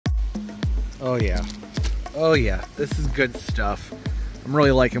Oh yeah. Oh yeah, this is good stuff. I'm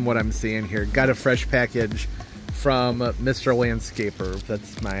really liking what I'm seeing here. Got a fresh package from Mr. Landscaper.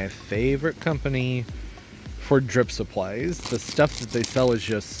 That's my favorite company for drip supplies. The stuff that they sell is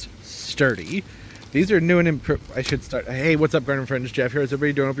just sturdy. These are new and improved. I should start. Hey, what's up, garden friends? Jeff here. How's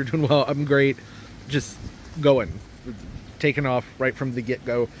everybody doing? Hope you're doing well. I'm great. Just going. Taking off right from the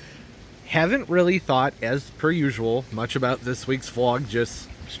get-go. Haven't really thought, as per usual, much about this week's vlog. Just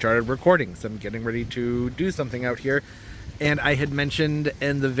started recording. So I'm getting ready to do something out here. And I had mentioned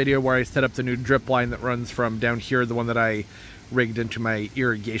in the video where I set up the new drip line that runs from down here, the one that I rigged into my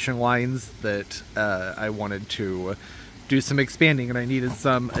irrigation lines, that I wanted to do some expanding and I needed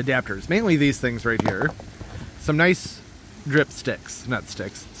some adapters. Mainly these things right here. Some nice drip sticks, not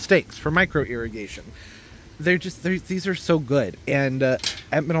sticks, stakes for micro irrigation. These are so good. And I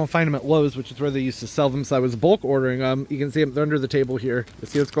haven't been able to find them at Lowe's, which is where they used to sell them, so I was bulk ordering them. You can see them, they're under the table here. You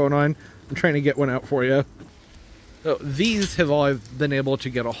see what's going on? I'm trying to get one out for you. So these have all I've been able to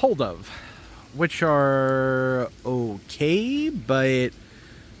get a hold of, which are okay, but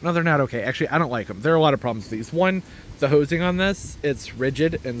no, they're not okay. Actually, I don't like them. There are a lot of problems with these. One, the hosing on this, it's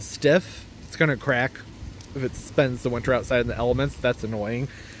rigid and stiff. It's gonna crack if it spends the winter outside in the elements. That's annoying.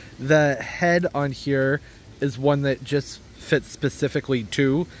 The head on here is one that just fits specifically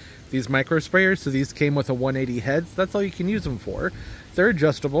to these micro sprayers. So these came with a 180 heads. That's all you can use them for. They're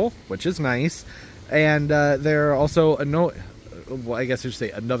adjustable, which is nice. And they're also well, I guess I should say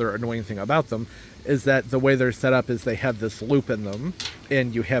another annoying thing about them is that the way they're set up is they have this loop in them,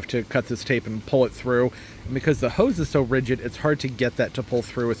 and you have to cut this tape and pull it through. And because the hose is so rigid, it's hard to get that to pull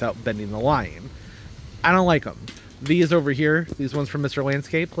through without bending the line. I don't like them. These over here, these ones from Mr.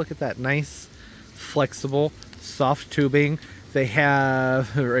 Landscape, look at that, nice, flexible, soft tubing. They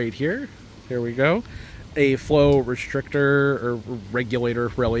have right here we go, a flow restrictor or regulator,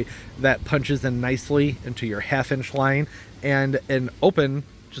 really, that punches in nicely into your 1/2-inch line, and an open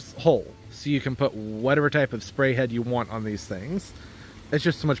just hole, so you can put whatever type of spray head you want on these things. It's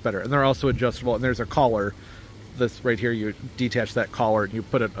just so much better. And they're also adjustable, and there's a collar. This right here, you detach that collar and you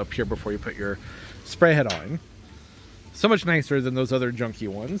put it up here before you put your spray head on. So much nicer than those other junky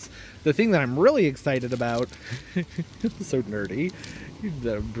ones. The thing that I'm really excited about, so nerdy,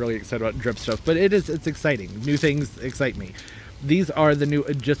 that I'm really excited about drip stuff, but it's exciting. New things excite me. These are the new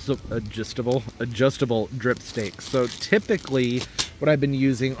adjustable drip stakes. So typically what I've been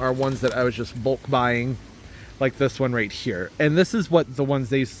using are ones that I was just bulk buying, like this one right here. And this is what the ones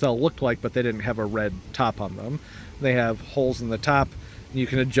they sell looked like, but they didn't have a red top on them. They have holes in the top. You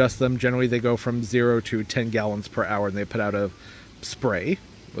can adjust them. Generally they go from 0 to 10 gallons per hour, and they put out a spray,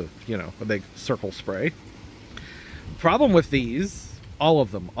 you know, a big circle spray. Problem with these, all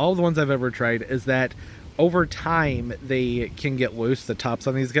of the ones I've ever tried, is that over time they can get loose. The tops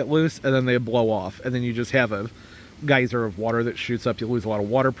on these get loose, and then they blow off, and then you just have a geyser of water that shoots up. You lose a lot of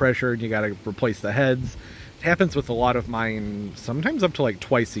water pressure, and you got to replace the heads. It happens with a lot of mine, sometimes up to like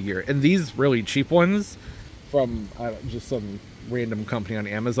twice a year. And these really cheap ones from just some random company on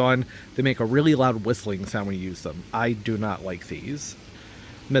Amazon, they make a really loud whistling sound when you use them. I do not like these.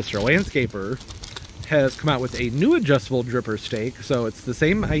 Mr. Landscaper has come out with a new adjustable dripper stake, so it's the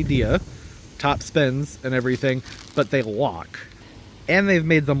same idea, top spins and everything, but they lock, and they've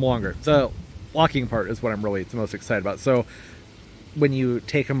made them longer. The locking part is what I'm really the most excited about. So when you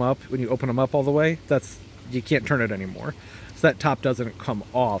take them up, when you open them up all the way, you can't turn it anymore. So that top doesn't come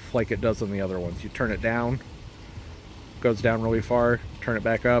off like it does on the other ones. You turn it down, goes down really far, turn it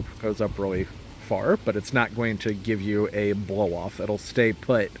back up, goes up really far, but it's not going to give you a blow off. It'll stay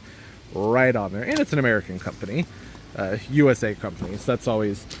put right on there. And it's an American company, USA company, so that's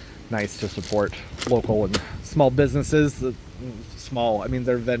always nice to support local and small businesses. Small, I mean,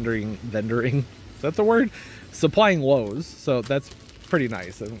 they're vendoring, is that the word? Supplying Lowe's, so that's pretty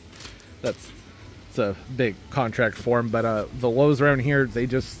nice. And it's a big contract for them, but the Lowe's around here, they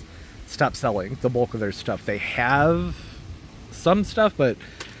just stopped selling the bulk of their stuff. They have some stuff, but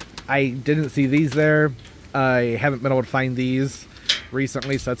I didn't see these there. I haven't been able to find these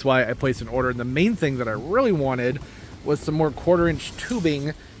recently, so that's why I placed an order. And the main thing that I really wanted was some more 1/4-inch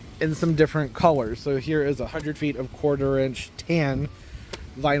tubing in some different colors. So here is 100 feet of 1/4-inch tan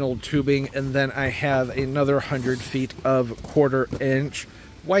vinyl tubing, and then I have another 100 feet of 1/4-inch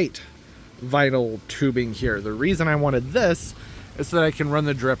white vinyl tubing here. The reason I wanted this is so that I can run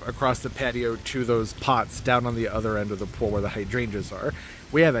the drip across the patio to those pots down on the other end of the pool where the hydrangeas are.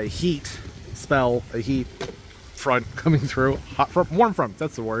 We have a heat front coming through. Hot front, warm front,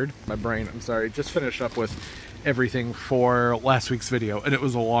 that's the word. My brain, I'm sorry. Just finished up with everything for last week's video, and it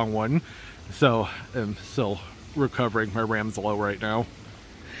was a long one. So I'm still recovering. My RAM's low right now.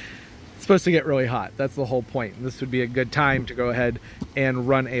 It's supposed to get really hot. That's the whole point. And this would be a good time to go ahead and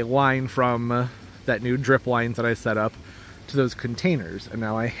run a line from that new drip line that I set up to those containers. And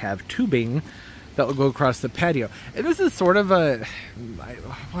now I have tubing that will go across the patio. And this is sort of a,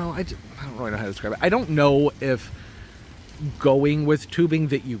 well, I don't really know how to describe it. I don't know if going with tubing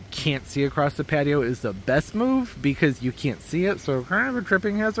that you can't see across the patio is the best move because you can't see it, so kind of a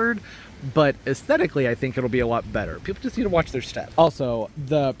tripping hazard. But aesthetically, I think it'll be a lot better. People just need to watch their step. Also,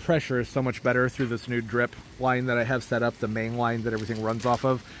 the pressure is so much better through this new drip line that I have set up, the main line that everything runs off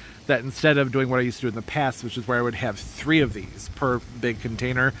of, that instead of doing what I used to do in the past, which is where I would have 3 of these per big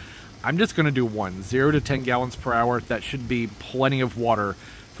container, I'm just going to do one, 0 to 10 gallons per hour. That should be plenty of water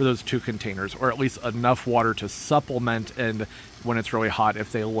for those 2 containers, or at least enough water to supplement, and when it's really hot,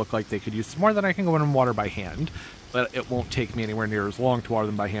 if they look like they could use more, then I can go in and water by hand. But it won't take me anywhere near as long to water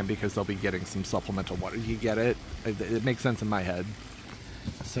them by hand because they'll be getting some supplemental water. You get it? It makes sense in my head.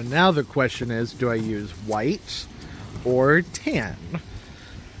 So now the question is, do I use white or tan?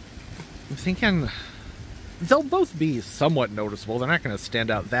 I'm thinking they'll both be somewhat noticeable. They're not going to stand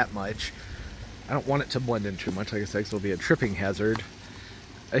out that much. I don't want it to blend in too much, like I said, because it'll be a tripping hazard.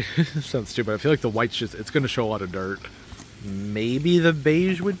 It sounds stupid. I feel like the white's just, it's going to show a lot of dirt. Maybe the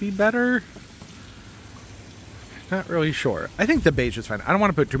beige would be better? Not really sure. I think the beige is fine. I don't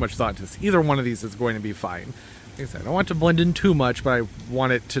want to put too much thought into this. Either one of these is going to be fine. Like I said, I don't want it to blend in too much, but I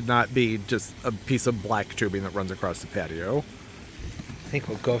want it to not be just a piece of black tubing that runs across the patio. I think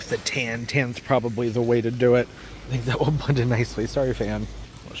we'll go with the tan. Tan's probably the way to do it. I think that will blend in nicely. Sorry, fan.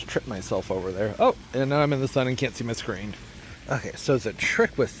 I'll just trip myself over there. Oh, and now I'm in the sun and can't see my screen. Okay, so the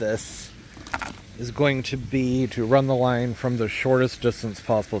trick with this is going to be to run the line from the shortest distance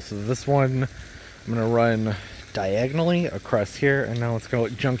possible. So this one, I'm going to run diagonally across here, and now it's going to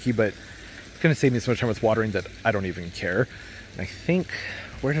look junky, but it's going to save me so much time with watering that I don't even care. And I think,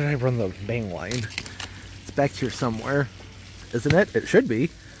 where did I run the main line? It's back here somewhere, isn't it? It should be.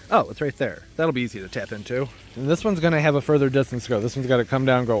 Oh, it's right there. That'll be easy to tap into. And this one's going to have a further distance to go. This one's got to come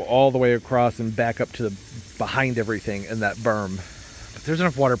down, go all the way across and back up to the behind everything in that berm. But there's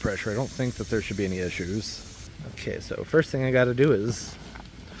enough water pressure. I don't think that there should be any issues. Okay, so first thing I got to do is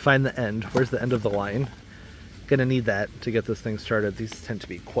find the end. Where's the end of the line? Gonna need that to get this thing started. These tend to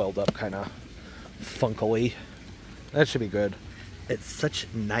be coiled up kind of funkily. That should be good. It's such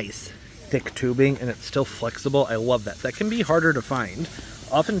nice thick tubing and it's still flexible. I love that. That can be harder to find.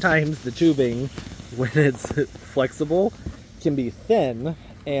 Oftentimes the tubing, when it's flexible, can be thin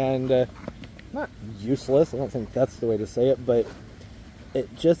and not useless. I don't think that's the way to say it, but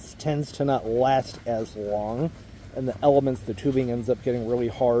it just tends to not last as long, and the elements, the tubing ends up getting really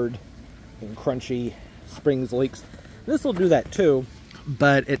hard and crunchy. Springs, leaks. This will do that too,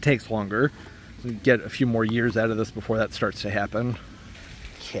 but it takes longer. You get a few more years out of this before that starts to happen.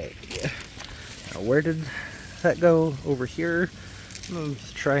 Okay, now where did that go? Over here. I'm gonna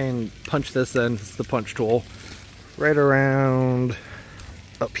try and punch this in. It's the punch tool. Right around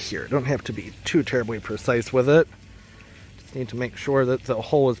up here. Don't have to be too terribly precise with it. Just need to make sure that the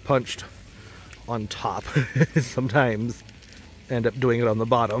hole is punched on top. Sometimes I end up doing it on the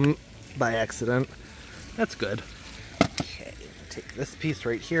bottom by accident. That's good. Okay, take this piece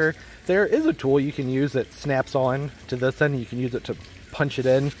right here. There is a tool you can use that snaps on to this end. You can use it to punch it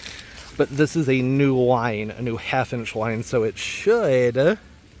in. But this is a new line, a new 1/2-inch line, so it should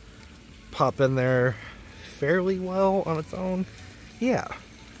pop in there fairly well on its own. Yeah.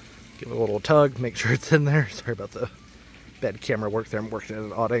 Give it a little tug, make sure it's in there. Sorry about the bad camera work there. I'm working at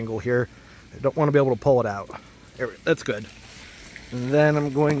an odd angle here. I don't want to be able to pull it out. That's good. Then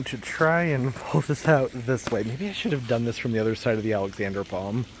I'm going to try and pull this out this way. Maybe I should have done this from the other side of the Alexander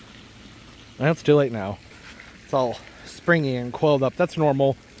palm. Well, it's too late now. It's all springy and coiled up. That's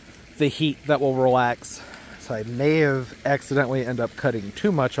normal. The heat, that will relax. So I may have accidentally ended up cutting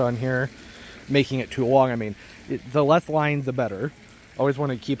too much on here, making it too long. I mean, the less line, the better. Always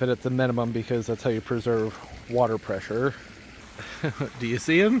want to keep it at the minimum because that's how you preserve water pressure. Do you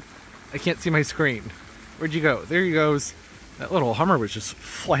see him? I can't see my screen. Where'd you go? There he goes. That little Hummer was just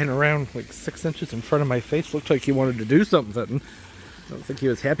flying around like 6 inches in front of my face. Looked like he wanted to do something. I don't think he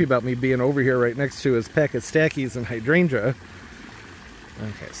was happy about me being over here right next to his pack of stackies and hydrangea.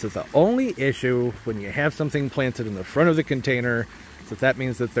 Okay, so the only issue when you have something planted in the front of the container is that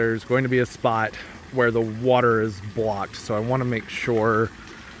means that there's going to be a spot where the water is blocked. So I want to make sure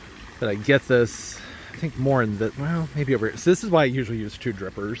that I get this, I think more in the, well, maybe over here. So this is why I usually use 2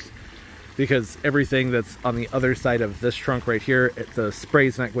 drippers. Because everything that's on the other side of this trunk right here, the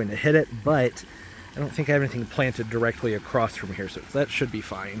spray's not going to hit it, but I don't think I have anything planted directly across from here, so that should be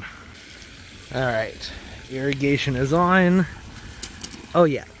fine. Alright, irrigation is on. Oh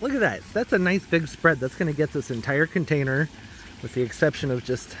yeah, look at that. That's a nice big spread. That's going to get this entire container, with the exception of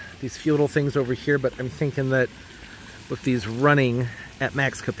just these few little things over here. But I'm thinking that with these running at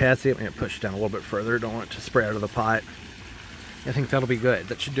max capacity, I'm going to push it down a little bit further. Don't want it to spray out of the pot. I think that'll be good.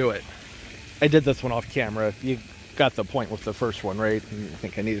 That should do it. I did this one off camera. You got the point with the first one, right? I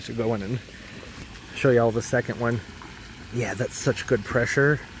think I needed to go in and show you all the second one. Yeah, that's such good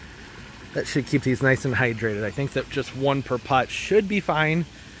pressure. That should keep these nice and hydrated. I think that just one per pot should be fine.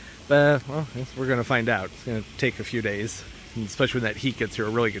 But, well, we're going to find out. It's going to take a few days. And especially when that heat gets here,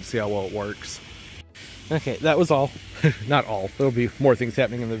 we're really good to see how well it works. Okay, that was all. Not all. There'll be more things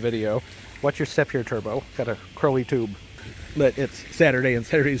happening in the video. Watch your step here, Turbo. Got a curly tube. But it's Saturday, and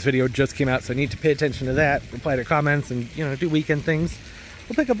Saturday's video just came out, so I need to pay attention to that, reply to comments, and, you know, do weekend things.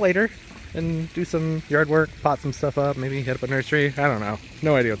 We'll pick up later and do some yard work, pot some stuff up, maybe hit up a nursery. I don't know.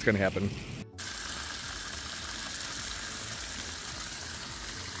 No idea what's going to happen.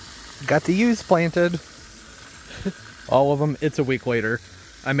 Got the yews planted. All of them. It's a week later.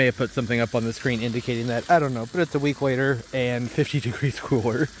 I may have put something up on the screen indicating that. I don't know, but it's a week later and 50 degrees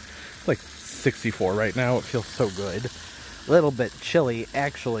cooler. It's like 64 right now. It feels so good. A little bit chilly,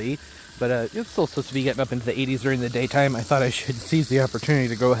 actually, but it's still supposed to be getting up into the 80s during the daytime. I thought I should seize the opportunity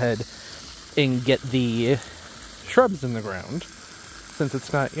to go ahead and get the shrubs in the ground, since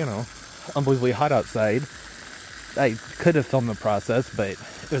it's not, you know, unbelievably hot outside. I could have filmed the process, but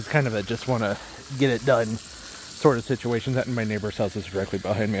it was kind of a just want to get it done sort of situation. That in my neighbor's house is directly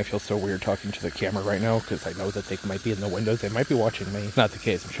behind me. I feel so weird talking to the camera right now because I know that they might be in the windows. They might be watching me. Not the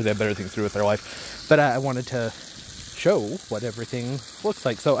case. I'm sure they have better things to do with their life. But I wanted to show what everything looks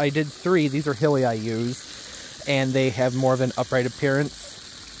like. So I did 3. These are hilly I use, and they have more of an upright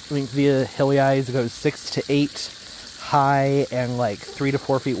appearance. I think the hilly eyes goes 6 to 8 high and like 3 to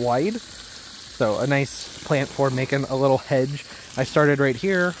 4 feet wide. So a nice plant for making a little hedge. I started right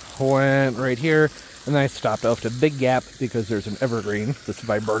here, went right here, and then I stopped. I left a big gap because there's an evergreen, this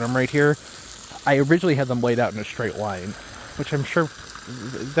viburnum right here. I originally had them laid out in a straight line, which I'm sure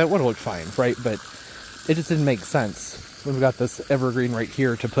that would have looked fine, right? But it just didn't make sense. We've got this evergreen right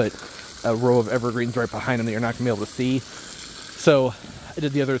here to put a row of evergreens right behind them that you're not going to be able to see. So I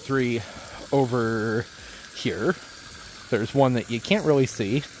did the other 3 over here. There's one that you can't really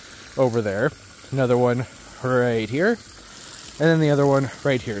see over there. Another one right here. And then the other one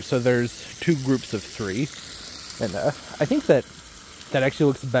right here. So there's 2 groups of 3. And I think that actually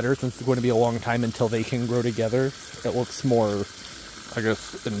looks better since it's going to be a long time until they can grow together. It looks more, I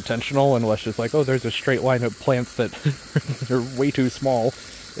guess, intentional and less just like, oh, there's a straight line of plants that are way too small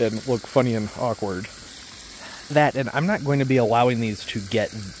and look funny and awkward. That, and I'm not going to be allowing these to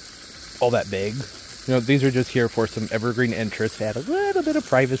get all that big. You know, these are just here for some evergreen interest, add a little bit of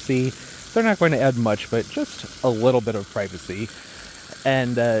privacy. They're not going to add much, but just a little bit of privacy.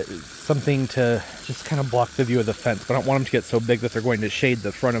 And something to just kind of block the view of the fence. But I don't want them to get so big that they're going to shade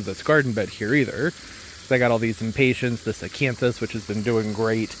the front of this garden bed here either. So I got all these impatiens, this acanthus, which has been doing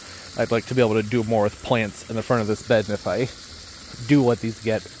great. I'd like to be able to do more with plants in the front of this bed. And if I do let these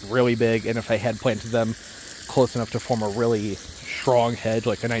get really big, and if I had planted them close enough to form a really strong hedge,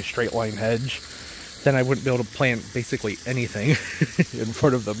 like a nice straight line hedge, then I wouldn't be able to plant basically anything in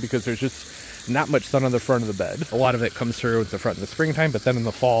front of them because there's just not much sun on the front of the bed. A lot of it comes through at the front in the springtime, but then in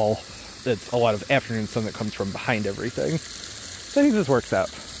the fall, it's a lot of afternoon sun that comes from behind everything. So I think this works out.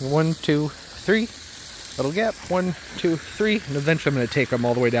 1, 2, 3, little gap, 1, 2, 3, and eventually I'm going to take them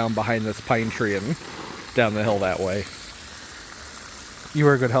all the way down behind this pine tree and down the hill that way. You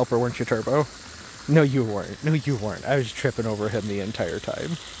were a good helper, weren't you, Turbo? No, you weren't. No, you weren't. I was tripping over him the entire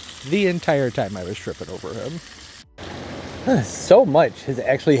time. The entire time I was tripping over him. So much has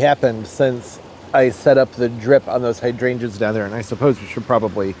actually happened since I set up the drip on those hydrangeas down there, and I suppose we should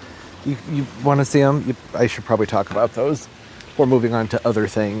probably, you want to see them? I should probably talk about those before moving on to other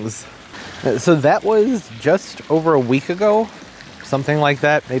things. So that was just over a week ago, something like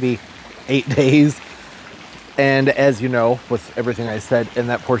that, maybe 8 days. And as you know, with everything I said in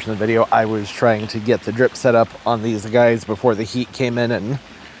that portion of the video, I was trying to get the drip set up on these guys before the heat came in and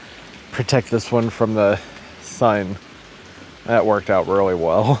protect this one from the sun. That worked out really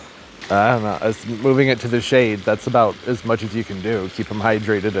well. I don't know, as moving it to the shade, that's about as much as you can do. Keep them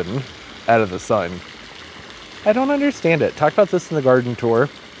hydrated and out of the sun. I don't understand it. Talked about this in the garden tour.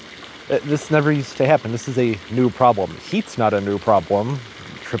 This never used to happen. This is a new problem. Heat's not a new problem.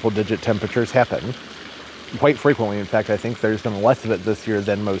 Triple-digit temperatures happen quite frequently. In fact, I think there's been less of it this year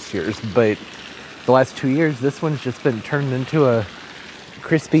than most years. But the last 2 years, this one's just been turned into a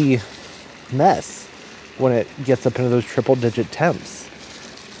crispy mess when it gets up into those triple-digit temps.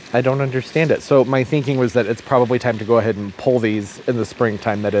 I don't understand it. So my thinking was that it's probably time to go ahead and pull these in the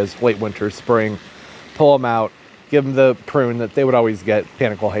springtime, that is late winter, spring, pull them out, give them the prune that they would always get.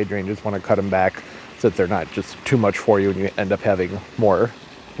 Panicle hydrangeas want to cut them back so that they're not just too much for you and you end up having more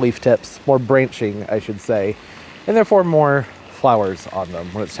leaf tips, more branching, I should say, and therefore more flowers on them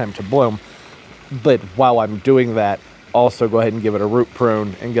when it's time to bloom. But while I'm doing that, also go ahead and give it a root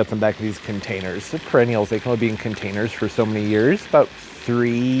prune and get them back in these containers. The perennials, they can only be in containers for so many years. About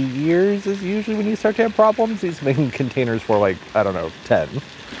 3 years is usually when you start to have problems. These make containers for like, I don't know, 10.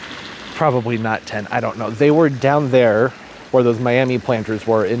 Probably not 10, I don't know. They were down there where those Miami planters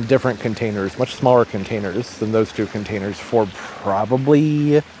were in different containers, much smaller containers than those two containers for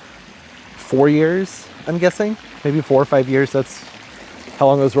probably 4 years, I'm guessing. Maybe 4 or 5 years, that's how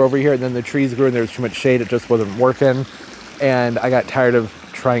long those were over here. And then the trees grew and there was too much shade, it just wasn't working. And I got tired of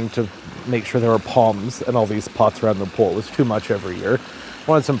trying to make sure there were palms in all these pots around the pool. It was too much every year. I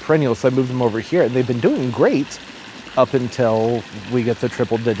wanted some perennials, so I moved them over here, and they've been doing great up until we get the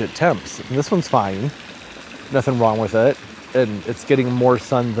triple-digit temps. And this one's fine. Nothing wrong with it. And it's getting more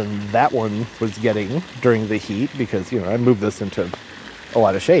sun than that one was getting during the heat because, you know, I moved this into a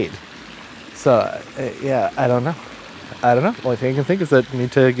lot of shade. So, yeah, I don't know. The only thing I can think is that you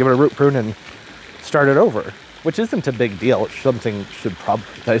need to give it a root prune and start it over, which isn't a big deal. It's something should probably,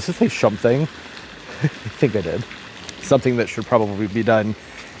 did I just say something? I think I did. Something that should probably be done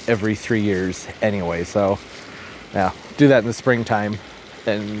every 3 years anyway. So, yeah, do that in the springtime.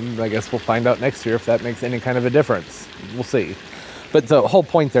 And I guess we'll find out next year if that makes any kind of a difference. We'll see. But the whole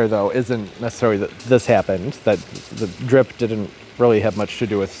point there, though, isn't necessarily that this happened, that the drip didn't really have much to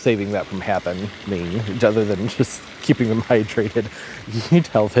do with saving that from happening, other than just keeping them hydrated. You can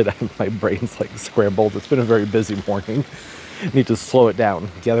tell that my brain's like scrambled. It's been a very busy morning. I need to slow it down,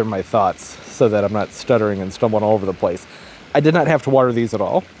 gather my thoughts so that I'm not stuttering and stumbling all over the place. I did not have to water these at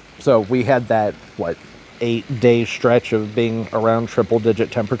all. So we had that, 8-day stretch of being around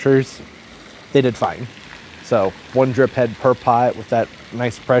triple-digit temperatures. They did fine. So one drip head per pot with that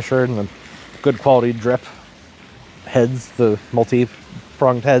nice pressure and the good quality drip heads, the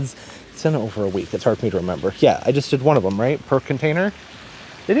multi-pronged heads. It's been over a week. It's hard for me to remember. Yeah, I just did one of them, right? Per container.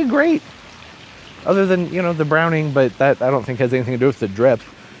 They did great. Other than, you know, the browning, but that I don't think has anything to do with the drip.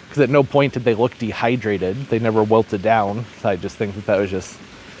 Because at no point did they look dehydrated. They never wilted down. I just think that was just,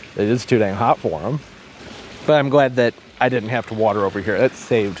 it is too dang hot for them. But I'm glad that I didn't have to water over here. It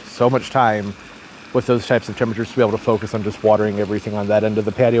saved so much time with those types of temperatures to be able to focus on just watering everything on that end of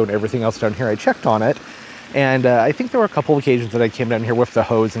the patio and everything else down here. I checked on it. And I think there were a couple of occasions that I came down here with the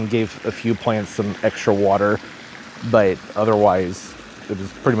hose and gave a few plants some extra water. But otherwise, it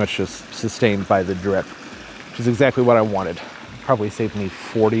was pretty much just sustained by the drip, which is exactly what I wanted. Probably saved me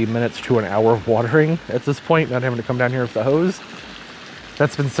 40 minutes to an hour of watering at this point, not having to come down here with the hose.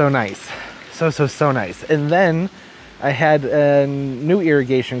 That's been so nice. So nice. And then I had a new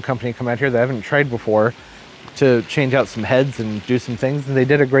irrigation company come out here that I haven't tried before to change out some heads and do some things. And they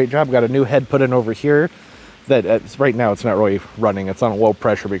did a great job. Got a new head put in over here that right now it's not really running. It's on a low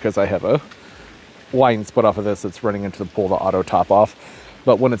pressure because I have a line split off of this that's running into the pool to auto top off.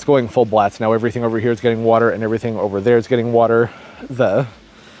 But when it's going full blast, now everything over here is getting water and everything over there is getting water. The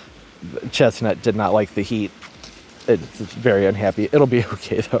chestnut did not like the heat. It's very unhappy. It'll be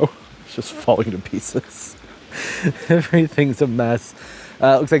okay though. It's just falling to pieces. Everything's a mess.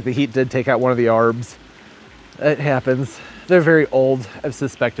 Looks like the heat did take out one of the arbs. It happens. They're very old. I've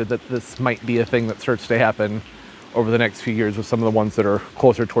suspected that this might be a thing that starts to happen over the next few years with some of the ones that are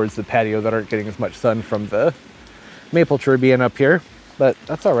closer towards the patio that aren't getting as much sun from the maple tree being up here. But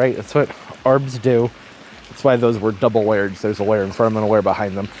that's all right. That's what arbs do. That's why those were double layered. There's a layer in front of them and a layer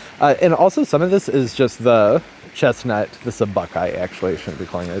behind them. And also some of this is just the chestnut. This is a buckeye, actually. I shouldn't be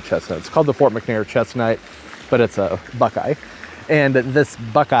calling it a chestnut. It's called the Fort McNair chestnut, but it's a buckeye. And this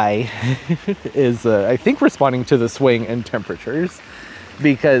buckeye is, I think, responding to the swing in temperatures.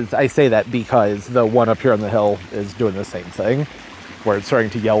 Because I say that because the one up here on the hill is doing the same thing, where it's starting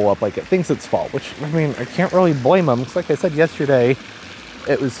to yellow up like it thinks it's fall, which, I mean, I can't really blame them. Because like I said yesterday,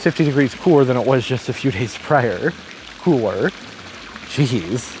 it was 50 degrees cooler than it was just a few days prior. Cooler.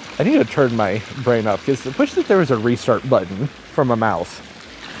 Jeez. I need to turn my brain off, because I wish that there was a restart button for my mouth.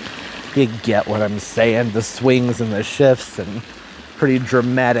 You get what I'm saying? The swings and the shifts and pretty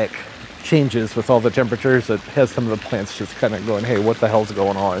dramatic changes with all the temperatures. It has some of the plants just kind of going, hey, what the hell's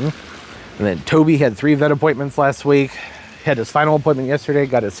going on? And then Toby had 3 vet appointments last week. Had his final appointment yesterday,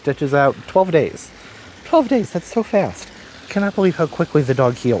 got his stitches out. 12 days. 12 days, that's so fast. Cannot believe how quickly the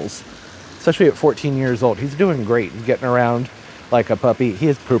dog heals. Especially at 14 years old. He's doing great. He's getting around like a puppy. He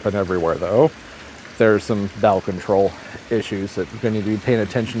is pooping everywhere, though. there are some bowel control issues that you're going to need to be paying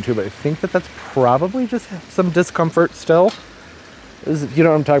attention to, but I think that that's probably just some discomfort still. You know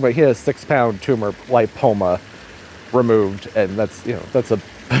what I'm talking about? He has a 6-pound tumor lipoma removed, and that's, you know, that's a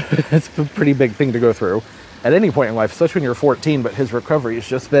that's a pretty big thing to go through at any point in life, especially when you're 14, but his recovery has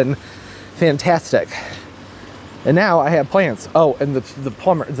just been fantastic. And now I have plants. Oh, and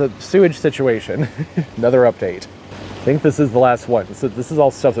the sewage situation, another update. I think this is the last one. So this is all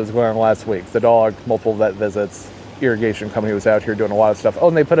stuff that was going on last week. The dog, multiple vet visits, irrigation company was out here doing a lot of stuff. Oh,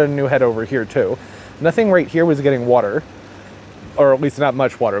 and they put in a new head over here too. Nothing right here was getting water, or at least not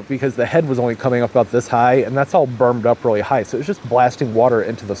much water, because the head was only coming up about this high, and that's all bermed up really high. So it was just blasting water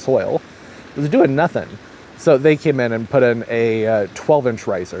into the soil. It was doing nothing. So they came in and put in a 12-inch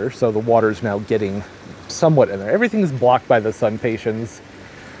riser. So the water's now getting somewhat in there. Everything's blocked by the sun patients.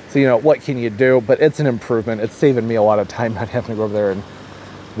 So, you know, what can you do? But it's an improvement. It's saving me a lot of time not having to go over there and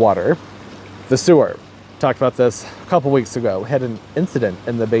water. The sewer. Talked about this a couple weeks ago. Had an incident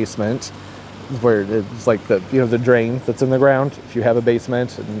in the basement where it's like the, you know, the drain that's in the ground. If you have a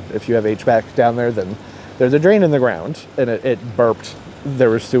basement and if you have HVAC down there, then there's a drain in the ground, and it burped. There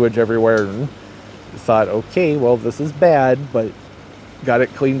was sewage everywhere, and thought, okay, well, this is bad, but got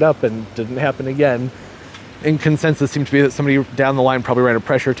it cleaned up and didn't happen again. And consensus seemed to be that somebody down the line probably ran a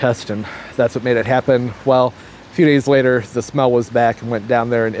pressure test, and that's what made it happen. Well, a few days later, the smell was back and went down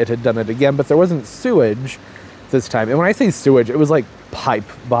there, and it had done it again, but there wasn't sewage this time. And when I say sewage, it was like pipe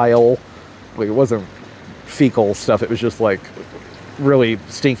bile. Like, it wasn't fecal stuff. It was just like really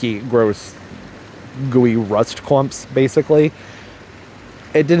stinky, gross, gooey rust clumps, basically.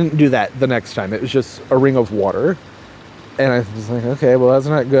 It didn't do that the next time. It was just a ring of water. And I was like, okay, well, that's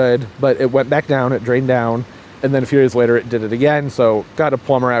not good. But it went back down, it drained down, and then a few days later it did it again. So got a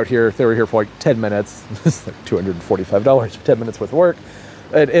plumber out here. They were here for like 10 minutes. It's like $245 for 10 minutes worth of work.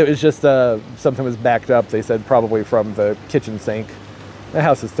 And it was just something was backed up. They said probably from the kitchen sink. The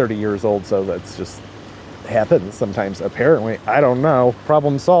house is 30 years old, so that's just happens sometimes, apparently. I don't know.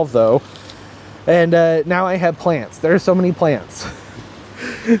 Problem solved, though. And now I have plants. There are so many plants.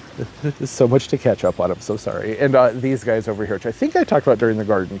 There's so much to catch up on. I'm so sorry. And these guys over here, which I think I talked about during the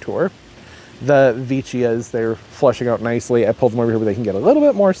garden tour. The Vichias, they're flushing out nicely. I pulled them over here where they can get a little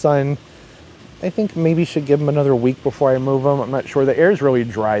bit more sun. I think maybe should give them another week before I move them. I'm not sure. The air is really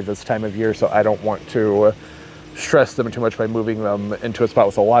dry this time of year, so I don't want to stress them too much by moving them into a spot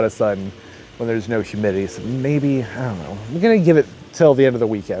with a lot of sun when there's no humidity. So maybe, I don't know. I'm going to give it till the end of the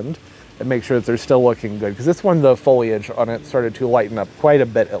weekend and make sure that they're still looking good. Because this one, the foliage on it started to lighten up quite a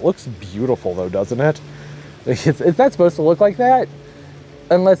bit. It looks beautiful though, doesn't it? It's not supposed to look like that.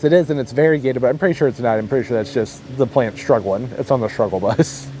 Unless it is, and it's variegated, but I'm pretty sure it's not. I'm pretty sure that's just the plant struggling. It's on the struggle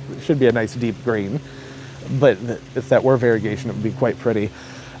bus. It should be a nice deep green. But if that were variegation, it would be quite pretty.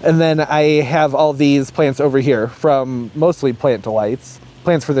 And then I have all these plants over here from mostly Plant Delights,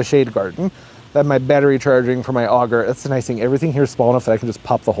 plants for the shade garden. I have my battery charging for my auger. That's the nice thing. Everything here is small enough that I can just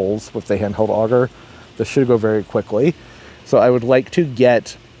pop the holes with the handheld auger. This should go very quickly. So I would like to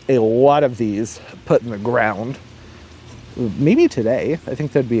get a lot of these put in the ground. Maybe today. I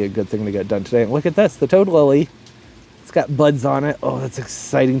think that'd be a good thing to get done today. And look at this, the toad lily. It's got buds on it. Oh, that's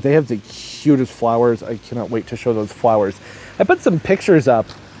exciting. They have the cutest flowers. I cannot wait to show those flowers. I put some pictures up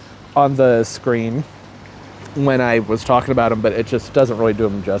on the screen when I was talking about them, but it just doesn't really do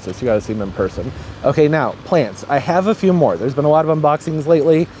them justice. You gotta see them in person. Okay, now, plants. I have a few more. There's been a lot of unboxings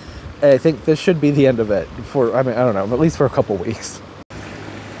lately. I think this should be the end of it for, I mean, I don't know, at least for a couple weeks.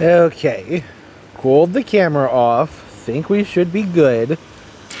 Okay. Cooled the camera off. Think we should be good.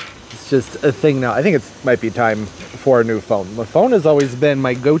 It's just a thing now. I think it might be time for a new phone. The phone has always been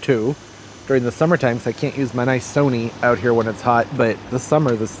my go-to during the summertime because I can't use my nice Sony out here when it's hot, but this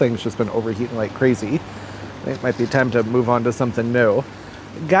summer this thing's just been overheating like crazy. I think it might be time to move on to something new.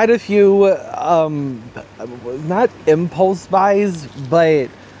 Got a few not impulse buys, but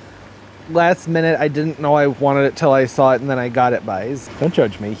last minute I didn't know I wanted it till I saw it and then I got it buys. Don't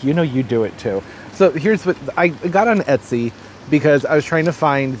judge me, you know you do it too. So here's what I got on Etsy because I was trying to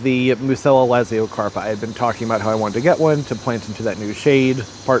find the Musella Lasiocarpa. I had been talking about how I wanted to get one to plant into that new shade,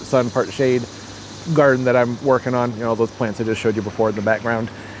 part sun, part shade garden that I'm working on. You know, those plants I just showed you before in the background.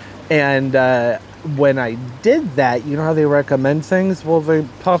 And when I did that, you know how they recommend things? Well, they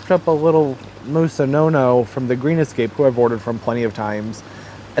popped up a little Musa No-No from the Green Escape, who I've ordered from plenty of times.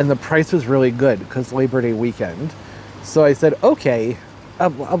 And the price was really good because Labor Day weekend. So I said, okay,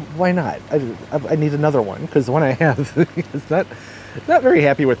 why not? I need another one because the one I have is not very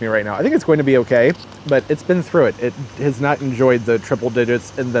happy with me right now. I think it's going to be okay, but it's been through it. It has not enjoyed the triple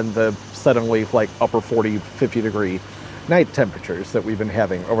digits and then the suddenly like upper 40, 50 degree. night temperatures that we've been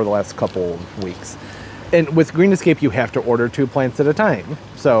having over the last couple of weeks. And with Green Escape, you have to order 2 plants at a time.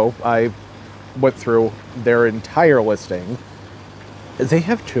 So I went through their entire listing. They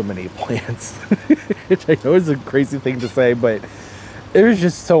have too many plants, which I know is a crazy thing to say, but there's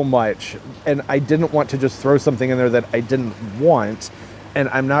just so much. And I didn't want to just throw something in there that I didn't want. And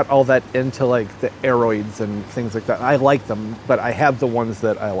I'm not all that into like the aeroids and things like that. I like them, but I have the ones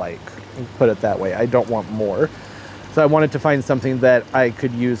that I like. Put it that way. I don't want more. So I wanted to find something that I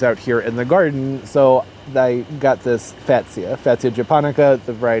could use out here in the garden. So I got this Fatsia japonica.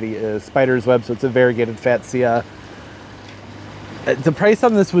 The variety is spider's web, so it's a variegated Fatsia. The price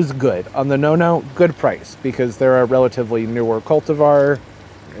on this was good. On the no-no, good price, because they're a relatively newer cultivar.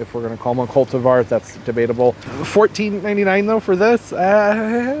 If we're going to call them a cultivar, that's debatable. $14.99 though for this?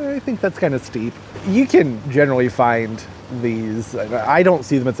 I think that's kind of steep. You can generally find these. I don't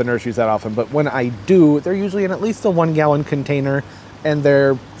see them at the nurseries that often, but when I do, they're usually in at least a 1 gallon container, and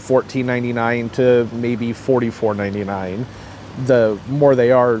they're $14.99 to maybe $44.99. The more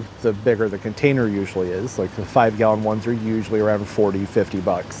they are, the bigger the container usually is. Like the 5 gallon ones are usually around 40, 50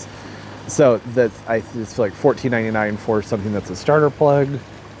 bucks. So that's, I just feel like $14.99 for something that's a starter plug.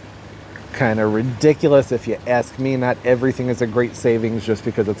 Kind of ridiculous if you ask me. Not everything is a great savings just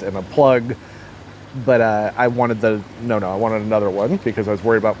because it's in a plug. But I wanted I wanted another one because I was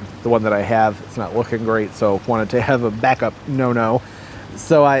worried about the one that I have. It's not looking great, so wanted to have a backup no-no.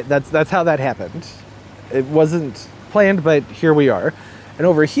 So that's how that happened. It wasn't planned, but here we are. And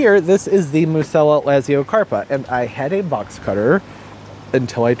over here, this is the Musella laziocarpa, and I had a box cutter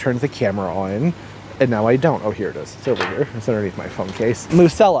until I turned the camera on, and now I don't. Oh, here it is. It's over here. It's underneath my phone case.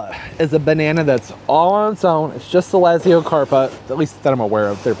 Musella is a banana that's all on its own. It's just the laziocarpa, at least that I'm aware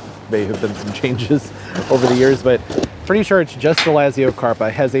of. There may have been some changes over the years, but pretty sure it's just the laziocarpa.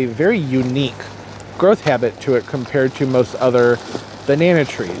 It has a very unique growth habit to it compared to most other banana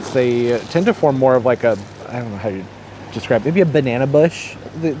trees. They tend to form more of like a, I don't know how you describe it, maybe a banana bush.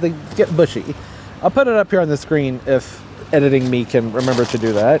 They get bushy. I'll put it up here on the screen if editing me can remember to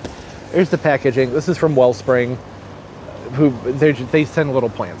do that. Here's the packaging. This is from Wellspring. They send little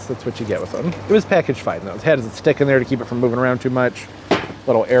plants. That's what you get with them. It was packaged fine though. It had a stick in there to keep it from moving around too much.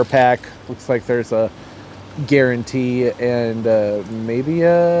 Little air pack. Looks like there's a guarantee and maybe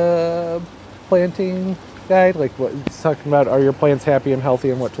a planting guide, like what it's talking about. Are your plants happy and healthy,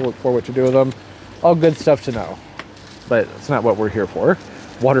 and what to look for, what to do with them? All good stuff to know. But it's not what we're here for.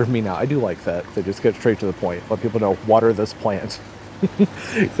 Water me now. I do like that. They just get straight to the point. Let people know, water this plant.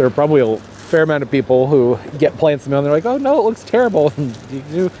 There are probably a fair amount of people who get plants in the mail and they're like, oh no, it looks terrible.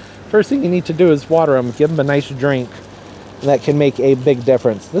 First thing you need to do is water them, give them a nice drink. And that can make a big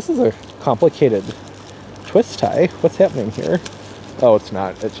difference. This is a complicated twist tie. What's happening here? Oh, it's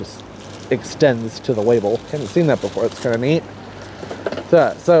not. It just extends to the label. Haven't seen that before. It's kind of neat.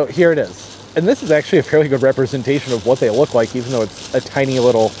 So here it is. And this is actually a fairly good representation of what they look like, even though it's a tiny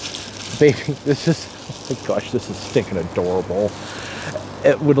little baby. This is, oh my gosh, this is stinking adorable.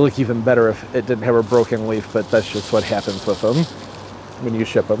 It would look even better if it didn't have a broken leaf, but that's just what happens with them. When you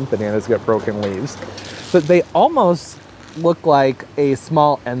ship them, bananas get broken leaves. But they almost look like a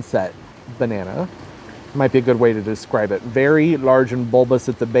small inset banana. Might be a good way to describe it. Very large and bulbous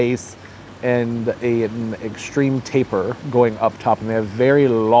at the base, and an extreme taper going up top, and they have very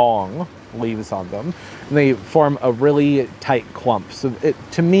long leaves on them, and they form a really tight clump. So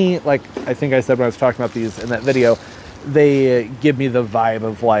to me, like I think I said when I was talking about these in that video, they give me the vibe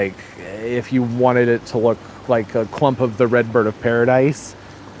of like if you wanted it to look like a clump of the red bird of paradise,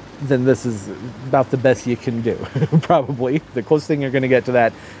 then this is about the best you can do. Probably the closest thing you're going to get to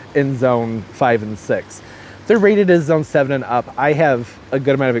that in zone 5 and 6. They're rated as zone 7 and up. I have a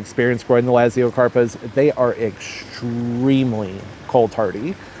good amount of experience growing the laziocarpas. They are extremely cold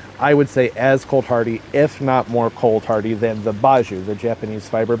hardy. I would say as cold hardy, if not more cold hardy than the Baju, the Japanese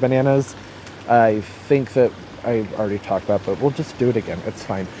fiber bananas. I think that I already talked about, but we'll just do it again. It's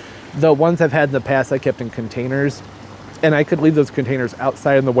fine. The ones I've had in the past, I kept in containers, and I could leave those containers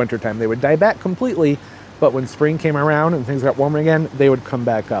outside in the wintertime. They would die back completely, but when spring came around and things got warmer again, they would come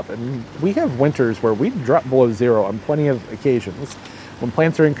back up. And we have winters where we drop below 0 on plenty of occasions. When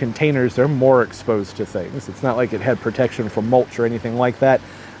plants are in containers, they're more exposed to things. It's not like it had protection from mulch or anything like that.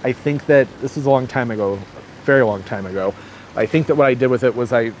 I think that this was a long time ago, very long time ago. I think that what I did with it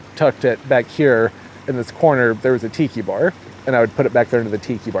was I tucked it back here in this corner. There was a tiki bar, and I would put it back there into the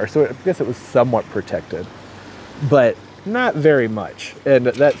tiki bar. So I guess it was somewhat protected, but not very much. And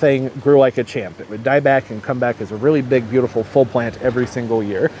that thing grew like a champ. It would die back and come back as a really big, beautiful full plant every single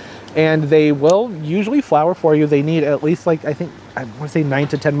year. And they will usually flower for you. They need at least, like, I want to say 9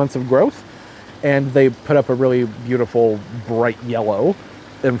 to 10 months of growth. and they put up a really beautiful bright yellow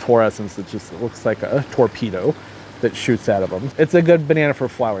inflorescence that just looks like a torpedo that shoots out of them. It's a good banana for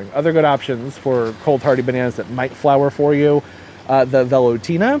flowering. Other good options for cold hardy bananas that might flower for you, the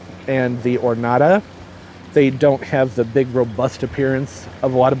Velutina and the Ornata. They don't have the big robust appearance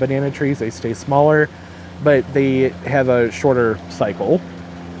of a lot of banana trees. They stay smaller, but they have a shorter cycle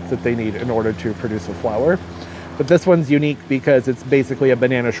that they need in order to produce a flower. But this one's unique because it's basically a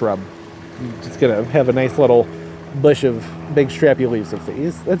banana shrub. You're just gonna have a nice little bush of big strappy leaves of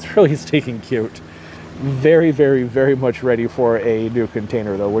these. That's really stinking cute. Very, very, very much ready for a new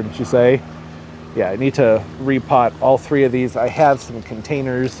container though, wouldn't you say? Yeah, I need to repot all 3 of these. I have some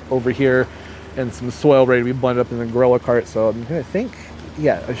containers over here and some soil ready to be blended up in the Gorilla cart, so I'm gonna think,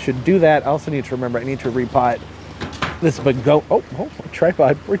 yeah, I should do that. I also need to remember I need to repot this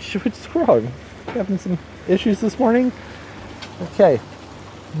tripod. What's wrong? Having some issues this morning? Okay,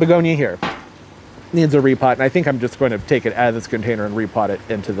 begonia here needs a repot, and I think I'm just going to take it out of this container and repot it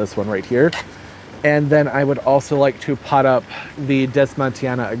into this one right here. And then I would also like to pot up the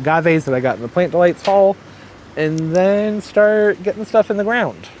Desmontiana agaves that I got in the Plant Delights haul, and then start getting stuff in the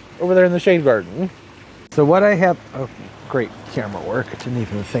ground over there in the shade garden. So what I have, oh, great camera work. I didn't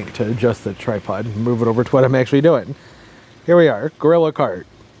even think to adjust the tripod and move it over to what I'm actually doing. Here we are, Gorilla cart.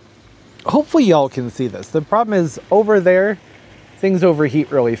 Hopefully y'all can see this. The problem is over there, things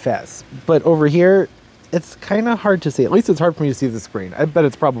overheat really fast. But over here, it's kind of hard to see. At least it's hard for me to see the screen. I bet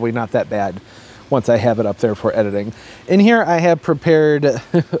it's probably not that bad once I have it up there for editing. In here, I have prepared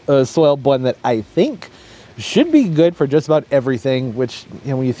a soil blend that I think should be good for just about everything, which,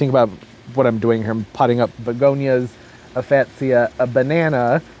 you know, when you think about what I'm doing here, I'm potting up begonias, a fatsia, a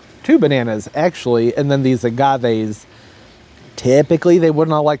banana, 2 bananas actually, and then these agaves. Typically, they would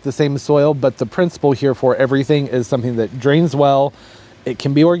not like the same soil, but the principle here for everything is something that drains well. It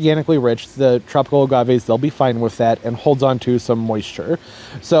can be organically rich. The tropical agaves, they'll be fine with that, and holds on to some moisture.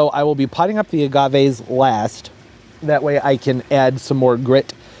 So I will be potting up the agaves last. That way I can add some more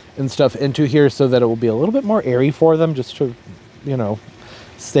grit and stuff into here so that it will be a little bit more airy for them, just to, you know,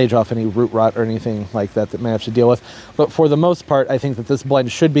 stage off any root rot or anything like that that may have to deal with. But for the most part, I think that this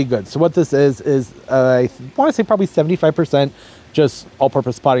blend should be good. So what this is I want to say probably 75% just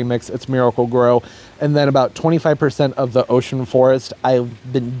all-purpose potting mix. It's Miracle Grow. And then about 25% of the Ocean Forest.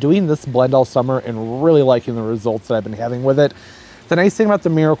 I've been doing this blend all summer and really liking the results that I've been having with it. The nice thing about the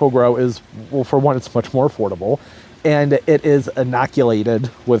Miracle Grow is, well, for one, it's much more affordable. And it is inoculated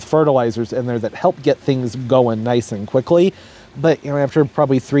with fertilizers in there that help get things going nice and quickly. But, you know, after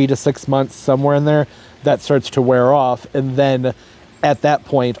probably 3 to 6 months, somewhere in there, that starts to wear off. And then at that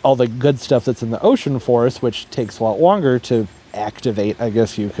point, all the good stuff that's in the Ocean Forest, which takes a lot longer to activate, I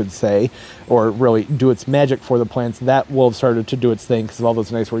guess you could say, or really do its magic for the plants, that will have started to do its thing, because all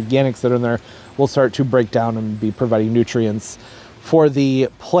those nice organics that are in there will start to break down and be providing nutrients for the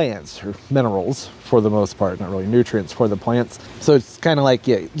plants, or minerals for the most part, not really nutrients for the plants. So it's kind of like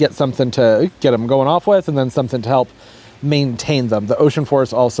you get something to get them going off with, and then something to help maintain them. The Ocean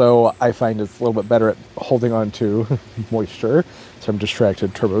Forest also, I find, is a little bit better at holding on to moisture. So I'm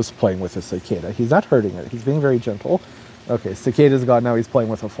distracted. Turbo's playing with a cicada. He's not hurting it. He's being very gentle. Okay, cicada's gone. Now he's playing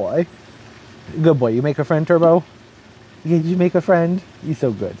with a fly. Good boy. You make a friend, Turbo? Did you make a friend? You're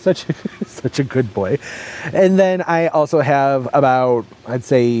so good. Such a good boy. And then I also have about, I'd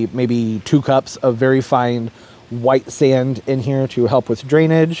say, maybe 2 cups of very fine white sand in here to help with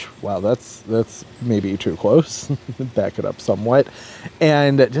drainage. Wow, that's maybe too close. Back it up somewhat.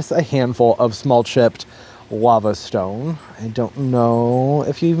 And just a handful of small chipped lava stone. I don't know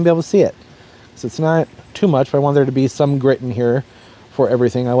if you even be able to see it. So it's not too much, but I want there to be some grit in here for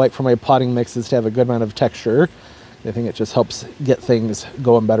everything. I like for my potting mixes to have a good amount of texture. I think it just helps get things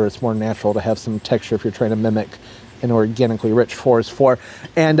going better. It's more natural to have some texture if you're trying to mimic an organically rich forest floor.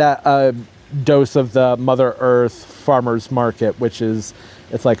 And a dose of the Mother Earth Farmer's Market, which is,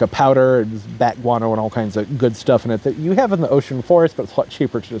 it's like a powder, it's bat guano and all kinds of good stuff in it that you have in the Ocean Forest, but it's a lot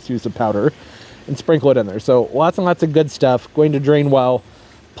cheaper to just use the powder and sprinkle it in there. So lots and lots of good stuff, going to drain well.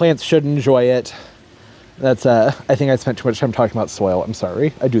 Plants should enjoy it. That's, I think I spent too much time talking about soil. I'm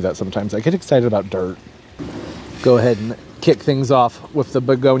sorry. I do that sometimes. I get excited about dirt. Go ahead and kick things off with the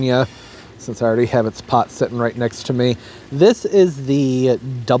begonia, since I already have its pot sitting right next to me. This is the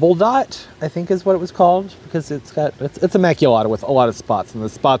double dot, I think is what it was called, because it's immaculata with a lot of spots, and the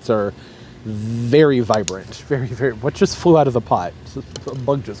spots are very vibrant. Very, very, what just flew out of the pot? A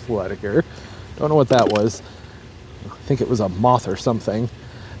bug just flew out of here. Don't know what that was. I think it was a moth or something.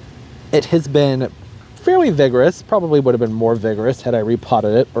 It has been fairly vigorous. Probably would have been more vigorous had I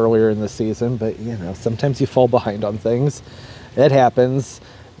repotted it earlier in the season, but you know, sometimes you fall behind on things. It happens.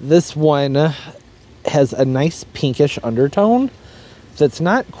 This one has a nice pinkish undertone that's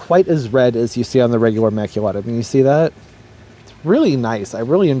not quite as red as you see on the regular Immaculata. I mean, you see that? It's really nice. I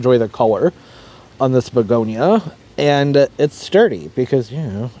really enjoy the color on this begonia. And it's sturdy because, you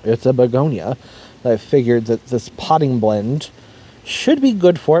know, it's a begonia. I figured that this potting blend should be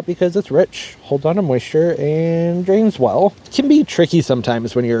good for it because it's rich, holds on to moisture, and drains well. It can be tricky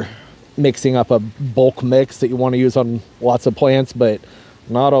sometimes when you're mixing up a bulk mix that you want to use on lots of plants, but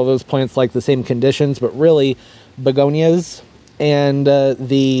not all those plants like the same conditions. But really, begonias and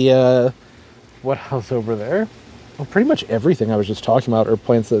what else over there? Well, pretty much everything I was just talking about are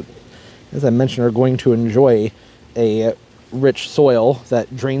plants that, as I mentioned, are going to enjoy a rich soil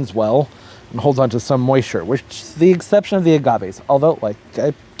that drains well and holds on to some moisture, which is the exception of the agaves. Although, like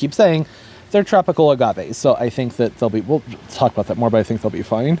I keep saying, they're tropical agaves, so I think that they'll be, we'll talk about that more, but I think they'll be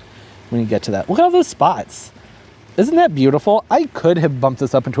fine when you get to that. Look at all those spots. Isn't that beautiful? I could have bumped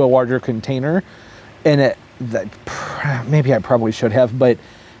this up into a larger container, and maybe I probably should have, but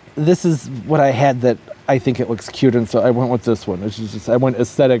this is what I had that I think it looks cute, and so I went with this one. It's just, I went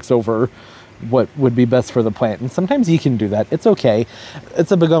aesthetics over what would be best for the plant, and sometimes you can do that. It's okay.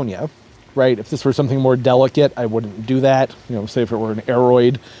 It's a begonia, right? If this were something more delicate, I wouldn't do that. You know, say if it were an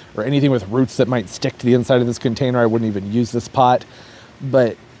aroid or anything with roots that might stick to the inside of this container, I wouldn't even use this pot.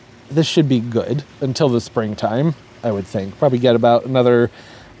 But this should be good until the springtime, I would think. Probably get about another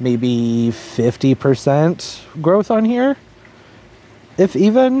maybe 50% growth on here, if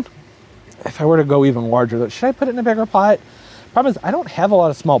even. If I were to go even larger, should I put it in a bigger pot? Problem is, I don't have a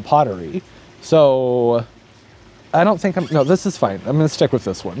lot of small pottery, so I don't think no, this is fine. I'm going to stick with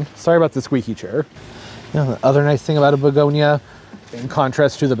this one. Sorry about the squeaky chair. You know, the other nice thing about a begonia, in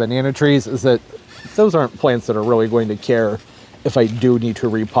contrast to the banana trees, is that those aren't plants that are really going to care if I do need to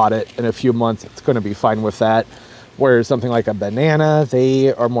repot it in a few months. It's going to be fine with that. Whereas something like a banana,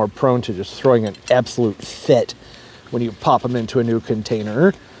 they are more prone to just throwing an absolute fit when you pop them into a new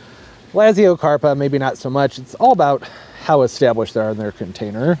container. Lasiocarpa, maybe not so much. It's all about how established they are in their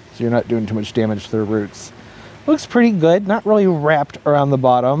container, so you're not doing too much damage to their roots. Looks pretty good, not really wrapped around the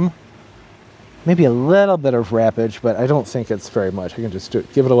bottom. Maybe a little bit of wrappage, but I don't think it's very much. I can just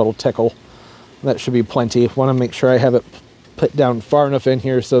give it a little tickle. That should be plenty. Want to make sure I have it put down far enough in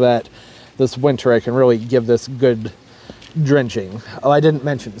here so that this winter I can really give this good drenching. Oh, I didn't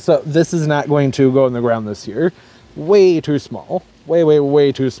mention, so this is not going to go in the ground this year. Way too small.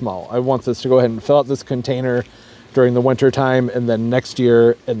 Way too small. I want this to go ahead and fill out this container during the winter time, and then next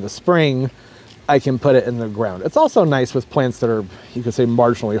year in the spring I can put it in the ground. It's also nice with plants that are, you could say,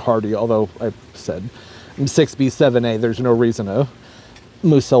 marginally hardy, although I said I'm 6B, 7A, there's no reason a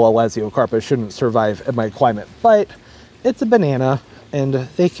Muscilla lasiocarpa shouldn't survive in my climate. But it's a banana, and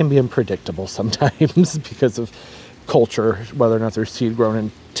they can be unpredictable sometimes because of culture, whether or not they're seed grown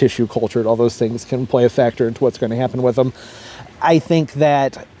and tissue cultured. All those things can play a factor into what's going to happen with them. I think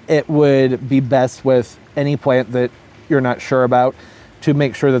that it would be best with any plant that you're not sure about to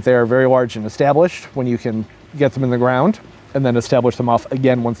make sure that they are very large and established when you can get them in the ground, and then establish them off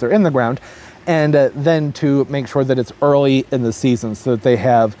again once they're in the ground, and then to make sure that it's early in the season so that they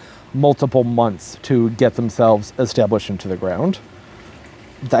have multiple months to get themselves established into the ground.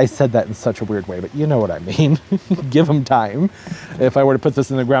 I said that in such a weird way, but you know what I mean. Give them time. If I were to put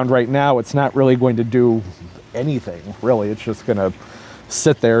this in the ground right now, it's not really going to do anything, really. It's just going to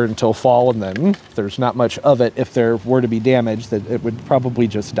sit there until fall, and then there's not much of it. If there were to be damage, that it would probably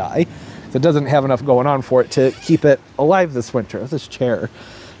just die. It doesn't have enough going on for it to keep it alive this winter. This chair,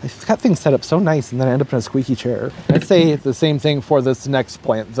 I've got things set up so nice, and then I end up in a squeaky chair. I'd say the same thing for this next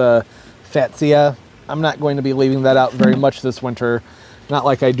plant, the Fatsia. I'm not going to be leaving that out very much this winter, not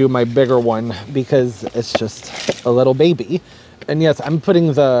like I do my bigger one, because it's just a little baby. And yes, I'm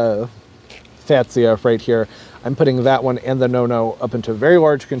putting the Fatsia right here. I'm putting that one and the no-no up into very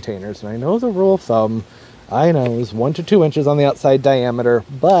large containers. And I know the rule of thumb, I know, is 1 to 2 inches on the outside diameter,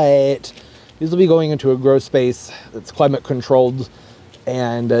 but these will be going into a grow space that's climate controlled,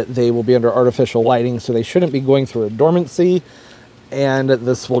 and they will be under artificial lighting, so they shouldn't be going through a dormancy. And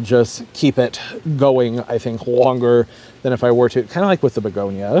this will just keep it going, I think, longer than if I were to, kind of like with the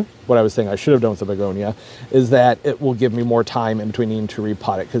begonia. What I was saying I should have done with the begonia is that it will give me more time in between needing to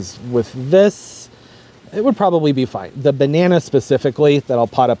repot it, because with this, it would probably be fine. The banana specifically that I'll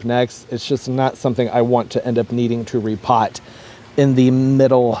pot up next, it's just not something I want to end up needing to repot in the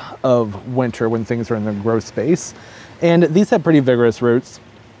middle of winter when things are in the grow space. And these have pretty vigorous roots,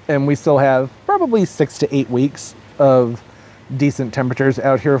 and we still have probably 6 to 8 weeks of decent temperatures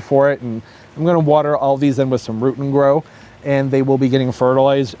out here for it. And I'm going to water all these in with some root and grow, and they will be getting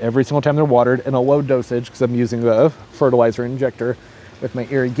fertilized every single time they're watered in a low dosage, because I'm using the fertilizer injector with my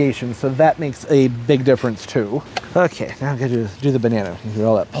irrigation, so that makes a big difference too. Okay, now I'm gonna do the banana. Get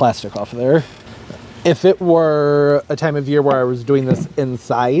all that plastic off of there. If it were a time of year where I was doing this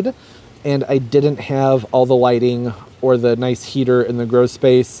inside and I didn't have all the lighting or the nice heater in the grow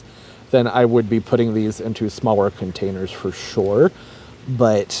space, then I would be putting these into smaller containers for sure.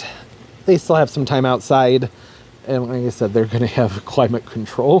 But they still have some time outside, and like I said, they're going to have climate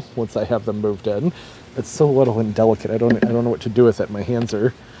control once I have them moved in. It's so little and delicate. I don't know what to do with it. My hands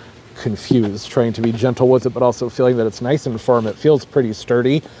are confused, trying to be gentle with it, but also feeling that it's nice and firm. It feels pretty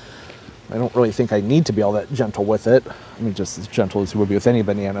sturdy. I don't really think I need to be all that gentle with it. I mean, just as gentle as you would be with any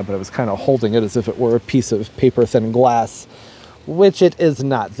banana, but I was kind of holding it as if it were a piece of paper-thin glass, which it is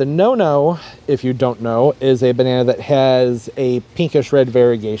not. The no-no, if you don't know, is a banana that has a pinkish red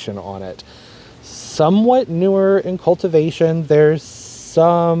variegation on it. Somewhat newer in cultivation. There's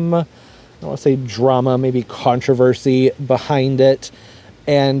some, I don't want to say drama, maybe controversy behind it.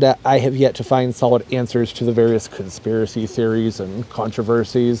 And I have yet to find solid answers to the various conspiracy theories and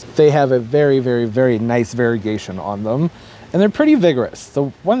controversies. They have a very, very, very nice variegation on them, and they're pretty vigorous. The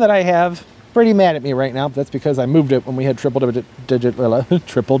one that I have, pretty mad at me right now. That's because I moved it when we had triple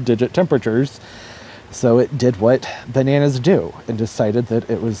digit temperatures. So it did what bananas do and decided that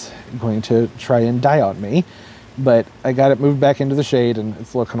it was going to try and die on me. But I got it moved back into the shade, and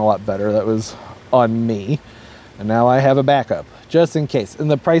it's looking a lot better. That was on me. And now I have a backup, just in case. And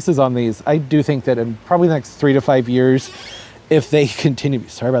the prices on these, I do think that in probably the next 3 to 5 years, if they continue,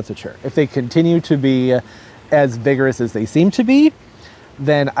 sorry about the chair, if they continue to be as vigorous as they seem to be,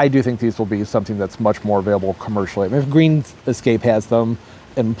 then I do think these will be something that's much more available commercially. I mean, if Green Escape has them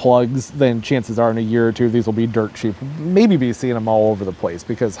in plugs, then chances are in a year or two, these will be dirt cheap. Maybe be seeing them all over the place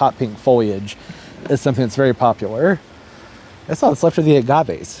because hot pink foliage is something that's very popular. That's all that's left of the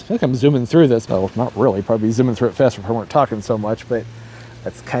agaves. I feel like I'm zooming through this. Well, not really. Probably zooming through it faster if I weren't talking so much, but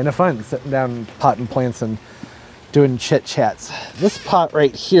that's kind of fun, sitting down and potting plants and doing chit-chats. This pot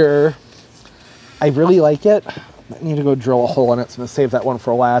right here, I really like it. I need to go drill a hole in it, so I'm going to save that one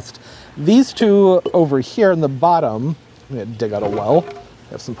for last. These two over here in the bottom, I'm going to dig out a well.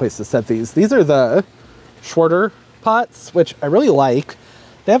 I have some place to set these. These are the shorter pots, which I really like.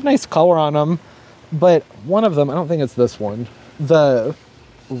 They have nice color on them, but one of them, I don't think it's this one, the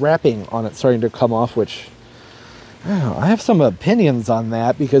wrapping on it starting to come off, which I don't know, I have some opinions on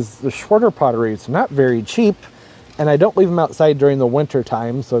that because the shorter pottery is not very cheap, and I don't leave them outside during the winter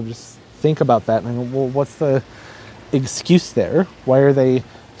time, so just think about that. And I go, well, what's the excuse there? Why are they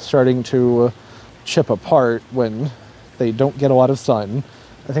starting to chip apart when they don't get a lot of sun?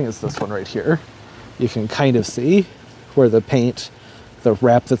 I think it's this one right here. You can kind of see where the paint, the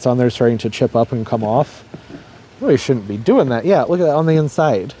wrap that's on there is starting to chip up and come off. Really shouldn't be doing that. Yeah, look at that on the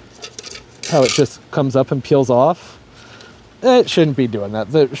inside. How it just comes up and peels off. It shouldn't be doing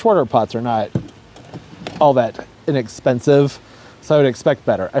that. The shorter pots are not all that inexpensive, so I would expect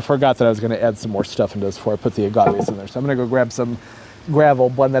better. I forgot that I was going to add some more stuff into this before I put the agaves in there. So I'm going to go grab some gravel,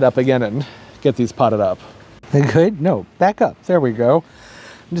 blend that up again, and get these potted up. Good? No, back up. There we go.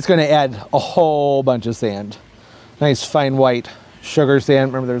 I'm just going to add a whole bunch of sand. Nice fine white sugar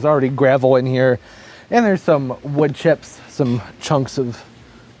sand. Remember, there's already gravel in here. And there's some wood chips, some chunks of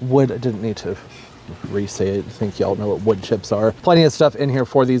wood. I didn't need to re-say it. I think y'all know what wood chips are. Plenty of stuff in here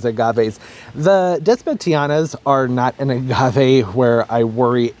for these agaves. The Desmatianas are not an agave where I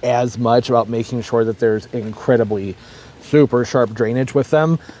worry as much about making sure that there's incredibly super sharp drainage with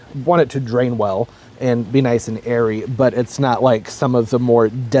them. Want it to drain well and be nice and airy, but it's not like some of the more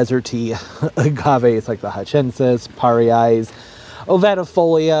deserty agaves like the Hachensis, Pariais,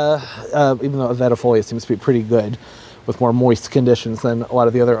 Ovatifolia, even though Ovatifolia seems to be pretty good with more moist conditions than a lot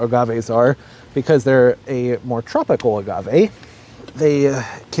of the other agaves are, because they're a more tropical agave. They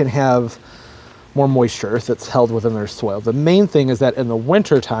can have more moisture that's held within their soil. The main thing is that in the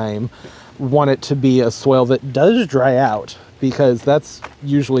winter time, want it to be a soil that does dry out, because that's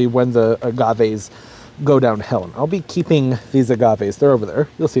usually when the agaves go downhill. And I'll be keeping these agaves, they're over there,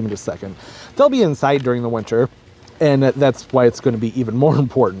 you'll see them in just a second. They'll be inside during the winter, and that's why it's going to be even more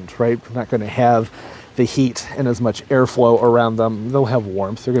important, right? We're not going to have the heat and as much airflow around them. They'll have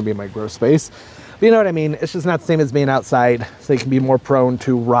warmth, they're going to be in my grow space. But you know what I mean? It's just not the same as being outside, so they can be more prone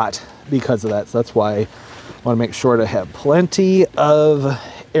to rot because of that. So that's why I want to make sure to have plenty of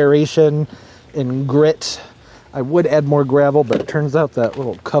aeration and grit. I would add more gravel, but it turns out that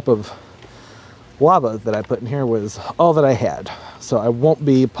little cup of lava that I put in here was all that I had. So I won't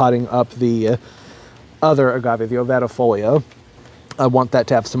be potting up the other agave, the Ovatifolia. I want that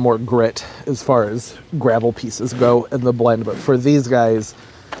to have some more grit as far as gravel pieces go in the blend. But for these guys,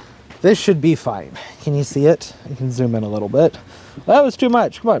 this should be fine. Can you see it? I can zoom in a little bit. That was too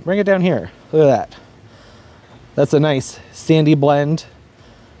much. Come on, bring it down here. Look at that. That's a nice sandy blend.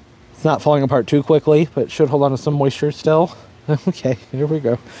 It's not falling apart too quickly, but it should hold on to some moisture still. Okay, here we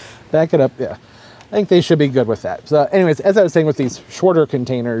go. Back it up, yeah. I think they should be good with that. So anyways, as I was saying with these shorter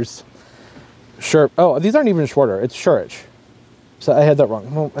containers, sure. Oh, these aren't even shorter. It's Shurich. So I had that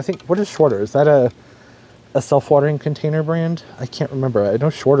wrong. Well, I think, what is Shorter? Is that a self-watering container brand? I can't remember. I know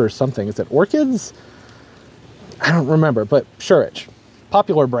Shorter is something. Is it Orchids? I don't remember, but Shurich.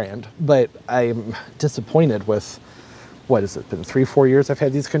 Popular brand, but I'm disappointed with, what has it been, 3-4 years I've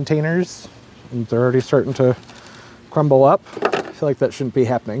had these containers, and they're already starting to crumble up. I feel like that shouldn't be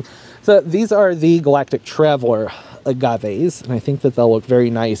happening. So these are the Galactic Traveler agaves, and I think that they'll look very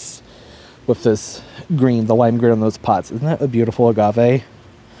nice with this green, the lime green on those pots. Isn't that a beautiful agave?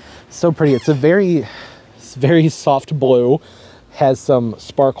 So pretty. It's very soft blue, has some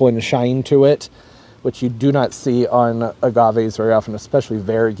sparkle and shine to it, which you do not see on agaves very often, especially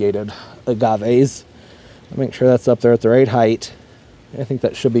variegated agaves. I'll make sure that's up there at the right height. I think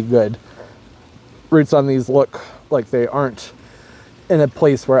that should be good. Roots on these look like they aren't in a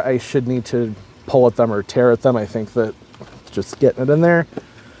place where I should need to pull at them or tear at them. I think that just getting it in there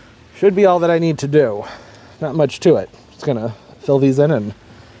should be all that I need to do. Not much to it. Just gonna fill these in and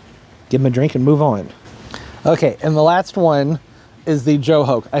give them a drink and move on. Okay, and the last one is the Joe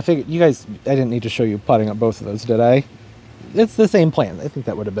Hoke. I figured you guys, I didn't need to show you potting up both of those, did I? It's the same plant. I think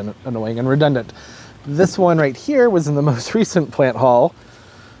that would have been annoying and redundant. This one right here was in the most recent plant haul.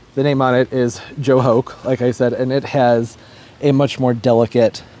 The name on it is Joe Hoke, like I said, and it has a much more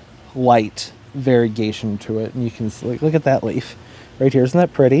delicate, light variegation to it. And you can see, look at that leaf right here. Isn't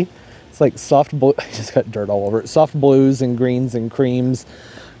that pretty? It's like soft blue. I just got dirt all over it. Soft blues and greens and creams.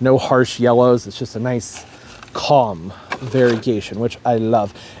 No harsh yellows. It's just a nice, calm variegation, which I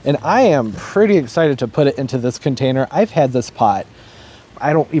love. And I am pretty excited to put it into this container. I've had this pot,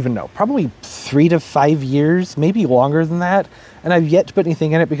 I don't even know, probably 3 to 5 years, maybe longer than that. And I've yet to put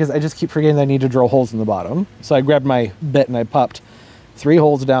anything in it because I just keep forgetting that I need to drill holes in the bottom. So I grabbed my bit and I popped 3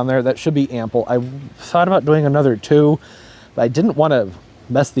 holes down there. That should be ample. I thought about doing another 2, but I didn't want to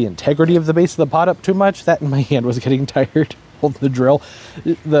mess the integrity of the base of the pot up too much. That and my hand was getting tired holding the drill.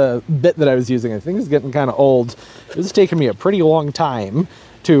 The bit that I was using, I think, is getting kind of old. It was taking me a pretty long time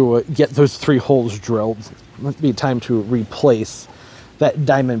to get those 3 holes drilled. It must be time to replace that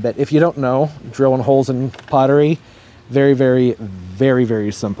diamond bit. If you don't know, drilling holes in pottery, very, very, very,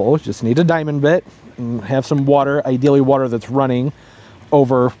 very simple. Just need a diamond bit and have some water, ideally water that's running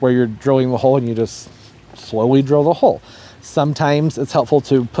over where you're drilling the hole, and you just slowly drill the hole. Sometimes it's helpful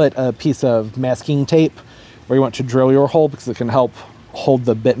to put a piece of masking tape where you want to drill your hole because it can help hold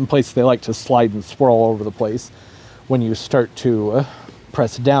the bit in place. They like to slide and swirl all over the place when you start to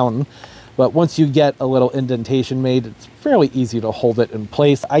press down. But once you get a little indentation made, it's fairly easy to hold it in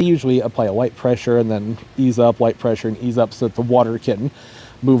place. I usually apply a light pressure and then ease up, light pressure and ease up so that the water can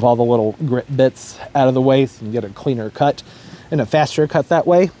move all the little grit bits out of the way so you can get a cleaner cut and a faster cut that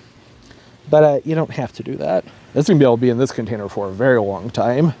way. But you don't have to do that. It's going to be able to be in this container for a very long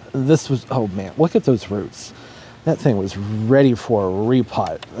time. This was, oh man, look at those roots. That thing was ready for a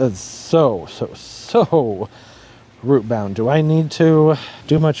repot. That's so root bound. Do I need to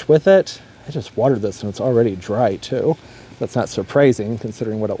do much with it? I just watered this and it's already dry too. That's not surprising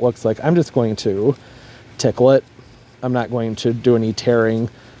considering what it looks like. I'm just going to tickle it. I'm not going to do any tearing.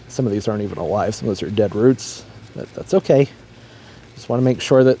 Some of these aren't even alive. Some of those are dead roots. That's okay. Just want to make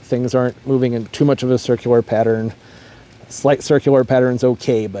sure that things aren't moving in too much of a circular pattern. Slight circular pattern's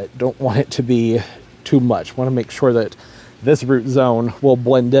okay, but don't want it to be too much. Want to make sure that this root zone will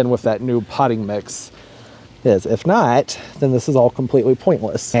blend in with that new potting mix. If not, then this is all completely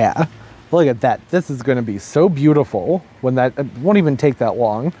pointless. Yeah, look at that. This is going to be so beautiful when that, it won't even take that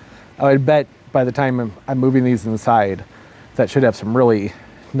long. I would bet by the time I'm moving these inside, that should have some really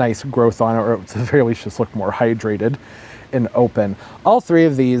nice growth on it, or at the very least just look more hydrated and open. All 3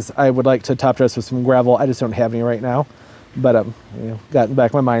 of these I would like to top dress with some gravel. I just don't have any right now, but you know, got in the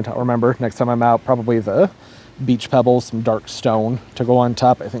back of my mind. I'll remember next time I'm out, probably the beach pebbles, some dark stone to go on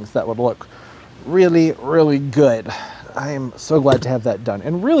top. I think that would look really, really good. I am so glad to have that done,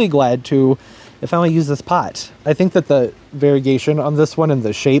 and really glad to finally use this pot. I think that the variegation on this one and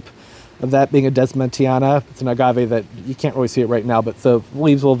the shape of that being a Desmentiana, it's an agave that you can't really see it right now, but the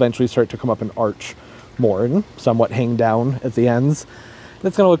leaves will eventually start to come up and arch more and somewhat hang down at the ends.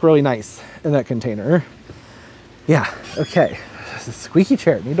 It's going to look really nice in that container. Yeah, okay. This is a squeaky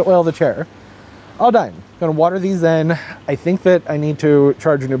chair. Need to oil the chair. All done. Going to water these in. I think that I need to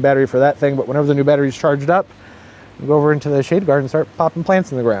charge a new battery for that thing, but whenever the new battery is charged up, I'll go over into the shade garden and start popping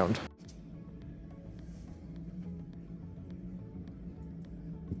plants in the ground.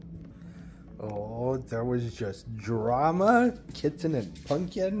 Oh, there was just drama. Kitten and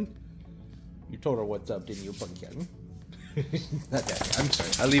Pumpkin. You told her what's up, didn't you, Pumpkin? Not that. I'm sorry.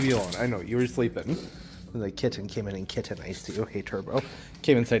 I'll leave you alone. I know you were sleeping. And the kitten came in and kittenized you. Hey, Turbo.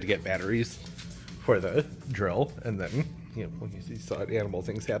 Came inside to get batteries for the drill, and then, you know, when you saw animal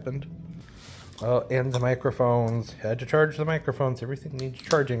things happened. Oh, and the microphones. Had to charge the microphones. Everything needs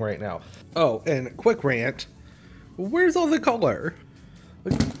charging right now. Oh, and quick rant. Where's all the color?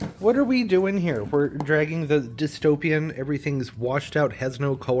 What are we doing here? We're dragging the dystopian, everything's washed out, has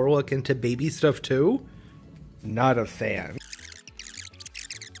no color look into baby stuff too? Not a fan.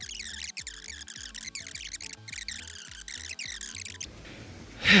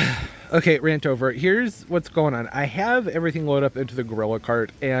 Okay, rant over. Here's what's going on. I have everything loaded up into the Gorilla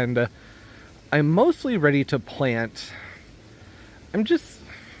Cart, and I'm mostly ready to plant. I'm just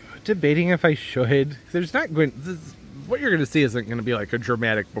debating if I should. There's not going... What you're going to see isn't going to be like a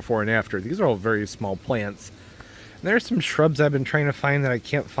dramatic before and after. These are all very small plants. And there are some shrubs I've been trying to find that I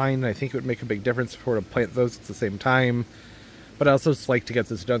can't find, and I think it would make a big difference if I were to plant those at the same time. But I also just like to get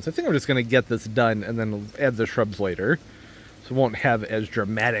this done. So I think I'm just going to get this done and then add the shrubs later. So it won't have as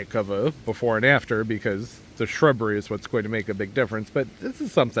dramatic of a before and after, because the shrubbery is what's going to make a big difference. But this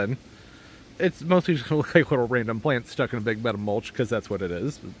is something. It's mostly just going to look like little random plants stuck in a big bed of mulch, because that's what it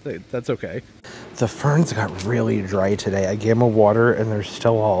is. But that's okay. The ferns got really dry today. I gave them water, and they're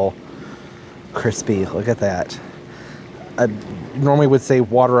still all crispy. Look at that. I normally would say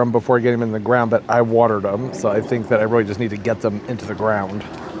water them before getting them in the ground, but I watered them, so I think that I really just need to get them into the ground.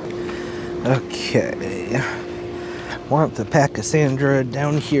 Okay. Want the Pachysandra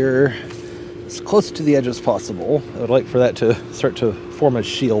down here as close to the edge as possible. I would like for that to start to form a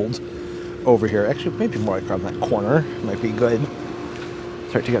shield over here. Actually, maybe more like on that corner. Might be good.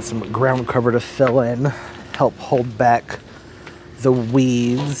 Start to get some ground cover to fill in. Help hold back the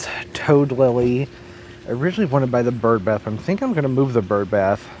weeds. Toad lily. I originally wanted to buy the bird bath. I think I'm going to move the bird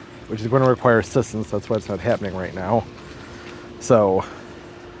bath, which is going to require assistance. That's why it's not happening right now. So,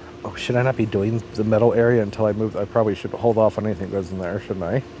 oh, should I not be doing the metal area until I move? I probably should hold off on anything that goes in there, shouldn't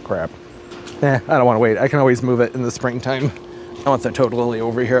I? Crap. I don't want to wait. I can always move it in the springtime. I want the toad lily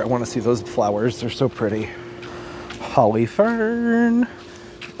over here. I want to see those flowers. They're so pretty. Holly fern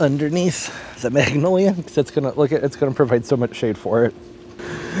underneath the magnolia, because it's gonna it's gonna provide so much shade for it.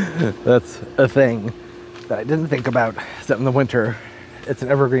 That's a thing that I didn't think about. Is that in the winter, it's an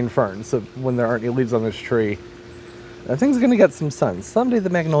evergreen fern, so when there aren't any leaves on this tree, that thing's gonna get some sun. Someday the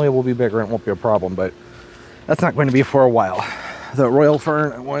magnolia will be bigger and it won't be a problem, but that's not going to be for a while. The royal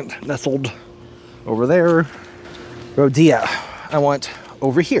fern I want nestled over there. Rhodea I want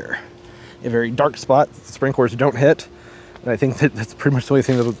over here. A very dark spot that the sprinklers don't hit. And I think that that's pretty much the only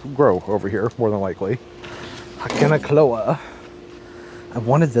thing that'll grow over here, more than likely. Hakenakloa. I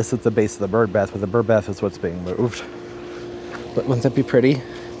wanted this at the base of the bird bath, but the bird bath is what's being moved. But wouldn't that be pretty?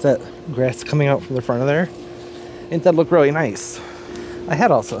 Is that grass coming out from the front of there? Ain't that look really nice? I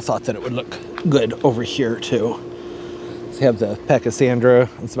had also thought that it would look good over here too. So you have the Pachysandra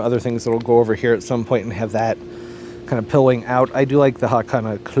and some other things that'll go over here at some point and have that kind of pilling out. I do like the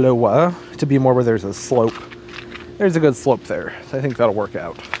Hakenakloa to be more where there's a slope. There's a good slope there, so I think that'll work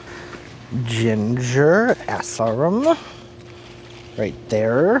out. Ginger Asarum, right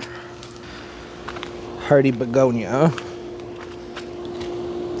there. Hardy Begonia.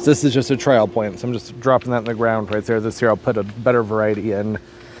 So this is just a trial plant, so I'm just dropping that in the ground right there. This year I'll put a better variety in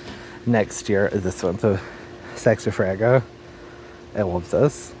next year. This one, the Saxifraga. I love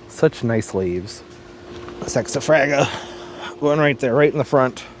this. Such nice leaves. Saxifraga, going right there, right in the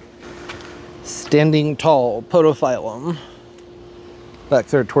front. Standing tall, Podophyllum. Back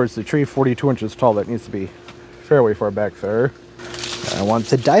there towards the tree, 42 inches tall. That needs to be fairly far back there. I want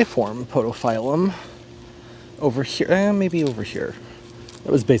the diform Podophyllum over here, maybe over here.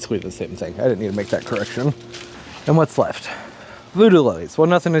 That was basically the same thing. I didn't need to make that correction. And what's left? Voodoo lilies. Well,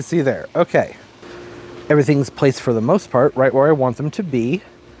 nothing to see there. Okay. Everything's placed for the most part right where I want them to be.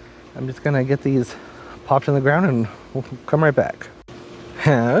 I'm just going to get these popped in the ground and we'll come right back.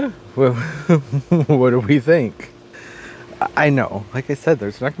 Huh? Well, what do we think? I know, like I said,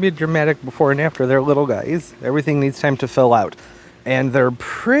 there's not going to be a dramatic before and after. They're little guys. Everything needs time to fill out. And they're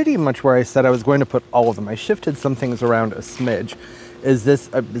pretty much where I said I was going to put all of them. I shifted some things around a smidge. Is this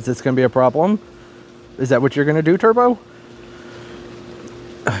going to be a problem? Is that what you're going to do, Turbo?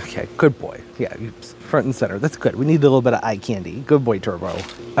 Okay, good boy. Yeah, front and center. That's good. We need a little bit of eye candy. Good boy, Turbo. I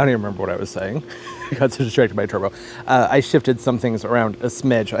don't even remember what I was saying. I got so distracted by Turbo. I shifted some things around a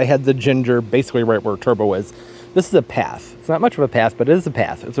smidge. I had the ginger basically right where Turbo is. This is a path. It's not much of a path, but it is a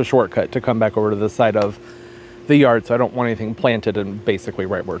path. It's a shortcut to come back over to the side of the yard, so I don't want anything planted and basically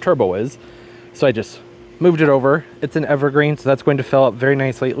right where Turbo is. So I just moved it over. It's an evergreen, so that's going to fill up very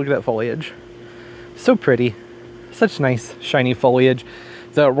nicely. Look at that foliage. So pretty. Such nice, shiny foliage.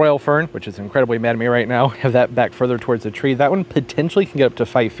 The royal fern, which is incredibly mad at me right now, have that back further towards the tree. That one potentially can get up to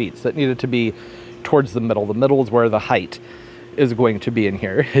 5 feet, so it needed to be towards the middle. The middle is where the height is going to be in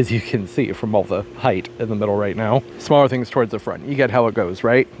here, as you can see from all the height in the middle right now. Smaller things towards the front. You get how it goes,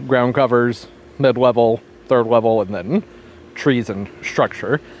 right? Ground covers, mid-level, third level, and then trees and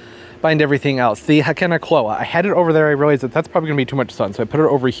structure. Find everything else. The Cloche, I had it over there. I realized that that's probably going to be too much sun, so I put it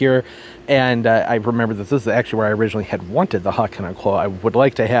over here, and I remember that this is actually where I originally had wanted the Cloche. I would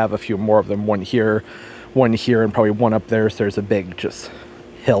like to have a few more of them, one here, and probably one up there, so there's a big just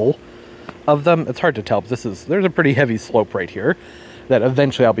hill of them. It's hard to tell, but there's a pretty heavy slope right here that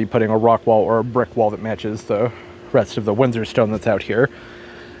eventually I'll be putting a rock wall or a brick wall that matches the rest of the Windsor stone that's out here.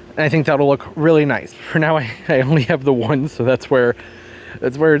 And I think that'll look really nice. For now, I only have the one, so that's where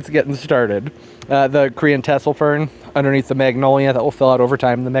it's getting started. The Korean tassel fern underneath the magnolia, that will fill out over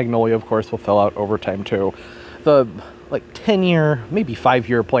time. The magnolia, of course, will fill out over time too. The 10-year, maybe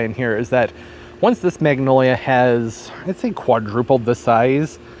 5-year plan here is that once this magnolia has, I'd say, quadrupled the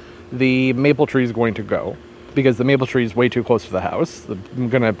size, the maple tree is going to go, because the maple tree is way too close to the house. I'm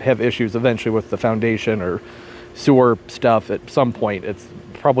going to have issues eventually with the foundation or sewer stuff at some point. It's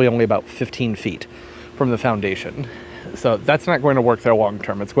probably only about 15 feet from the foundation. So that's not going to work there long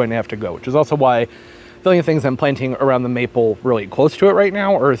term. It's going to have to go, which is also why the only things I'm planting around the maple really close to it right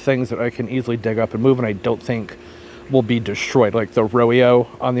now are things that I can easily dig up and move, and I don't think will be destroyed, like the Rodeo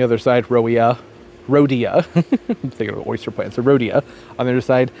on the other side, Rhodea. I'm thinking of oyster plants. So Rhodea on the other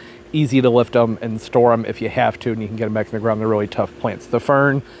side, easy to lift them and store them if you have to, and you can get them back in the ground. They're really tough plants. The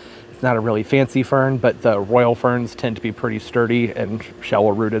fern, it's not a really fancy fern, but the royal ferns tend to be pretty sturdy and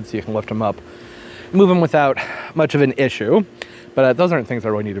shallow rooted, so you can lift them up, move them without much of an issue. But those aren't things I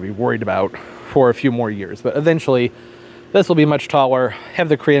really need to be worried about for a few more years. But eventually this will be much taller, have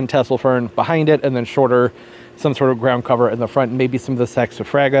the Korean tassel fern behind it, and then shorter, some sort of ground cover in the front, maybe some of the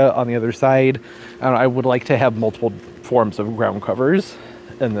saxifraga on the other side. I would like to have multiple forms of ground covers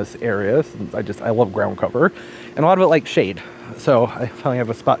in this area. I love ground cover, and a lot of it like shade. So I finally have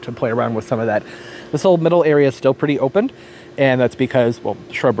a spot to play around with some of that. This whole middle area is still pretty open, and that's because, well,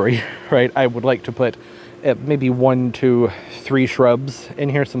 shrubbery, right? I would like to put maybe 1, 2, 3 shrubs in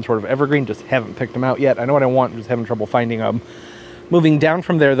here, some sort of evergreen. Just haven't picked them out yet. I know what I want, I'm just having trouble finding them. Moving down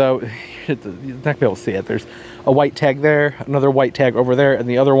from there, though, you're not going to be able to see it. There's a white tag there, another white tag over there, and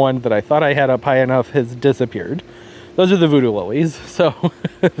the other one that I thought I had up high enough has disappeared. Those are the voodoo lilies. So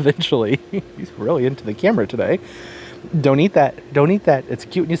eventually, he's really into the camera today. Don't eat that. Don't eat that. It's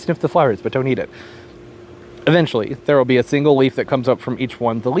cute when you sniff the flowers, but don't eat it. Eventually, there will be a single leaf that comes up from each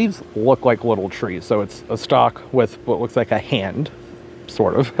one. The leaves look like little trees, so it's a stalk with what looks like a hand,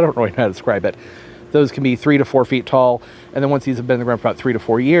 sort of. I don't really know how to describe it. Those can be 3 to 4 feet tall, and then once these have been in the ground for about 3 to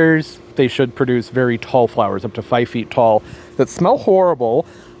 4 years, they should produce very tall flowers, up to 5 feet tall, that smell horrible.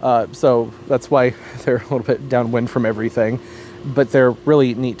 So that's why they're a little bit downwind from everything, but they're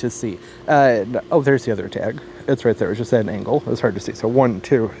really neat to see. Oh, there's the other tag. It's right there. It's just at an angle. It's hard to see. So 1,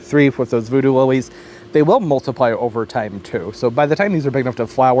 2, 3 with those voodoo lilies. They will multiply over time too. So by the time these are big enough to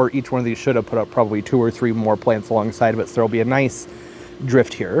flower, each one of these should have put up probably 2 or 3 more plants alongside of it. So there'll be a nice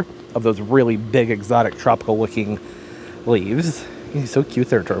drift here of those really big, exotic, tropical looking leaves. He's so cute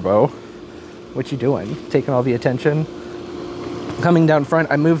there, Turbo. What you doing? Taking all the attention? Coming down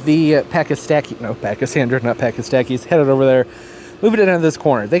front, I moved the Pachysandra, not Pachystachys, headed over there, moved it into this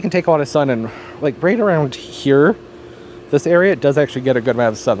corner. They can take a lot of sun, and like right around here, this area, it does actually get a good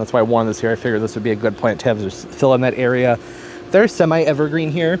amount of sun. That's why I wanted this here. I figured this would be a good plant to have just fill in that area. They're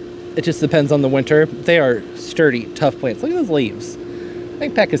semi-evergreen here. It just depends on the winter. They are sturdy, tough plants. Look at those leaves. I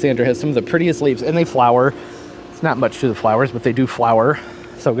think Pachysandra has some of the prettiest leaves, and they flower. It's not much to the flowers, but they do flower.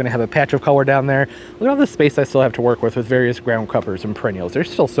 So I'm going to have a patch of color down there. Look at all the space I still have to work with various ground covers and perennials. There's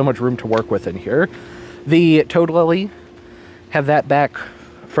still so much room to work with in here. The toad lily, have that back,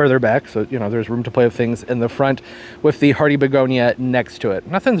 further back, so you know there's room to play with things in the front, with the hardy begonia next to it.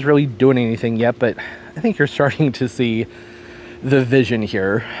 Nothing's really doing anything yet, but I think you're starting to see the vision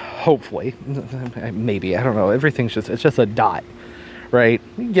here, hopefully. Maybe, I don't know. Everything's it's just a dot, right?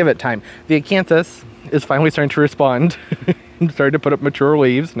 Give it time. The acanthus is finally starting to respond and starting to put up mature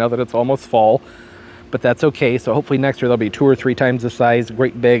leaves now that it's almost fall, but that's okay. So hopefully next year there'll be 2 or 3 times the size,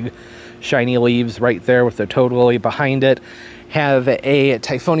 great big shiny leaves right there with the toad lily behind it. Have a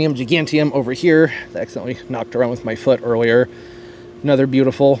Typhonium giganteum over here. I accidentally knocked around with my foot earlier. Another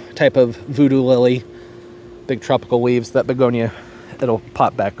beautiful type of voodoo lily. Big tropical leaves. That begonia, it'll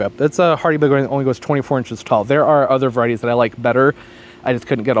pop back up. It's a hardy begonia that only goes 24 inches tall. There are other varieties that I like better I just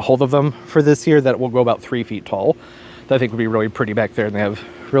couldn't get a hold of them for this year that will go about 3 feet tall. That I think would be really pretty back there, and they have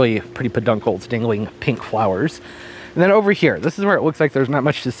really pretty peduncles, dangling pink flowers. And then over here, this is where it looks like there's not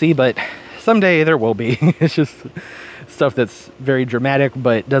much to see, but someday there will be. It's just stuff that's very dramatic,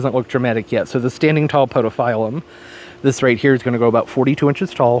 but doesn't look dramatic yet. So the standing tall podophyllum, this right here is going to go about 42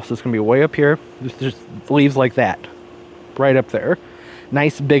 inches tall, so it's going to be way up here. Just leaves like that, right up there.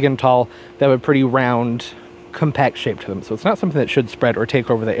 Nice, big, and tall. They have a pretty round, compact shape to them, so it's not something that should spread or take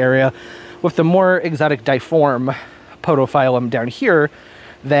over the area. With the more exotic difform podophyllum down here,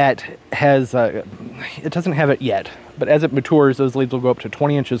 that has, it doesn't have it yet, but as it matures, those leaves will go up to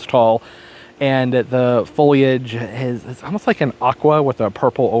 20 inches tall, and the foliage is almost like an aqua with a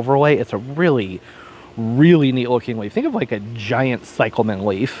purple overlay. It's a really, really neat looking leaf. Think of like a giant cyclamen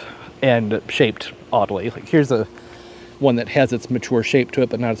leaf, and shaped oddly. Like here's a one that has its mature shape to it,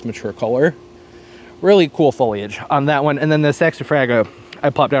 but not its mature color. Really cool foliage on that one. And then the saxifraga, I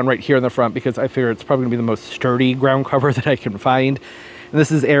plopped down right here in the front because I figure it's probably gonna be the most sturdy ground cover that I can find. And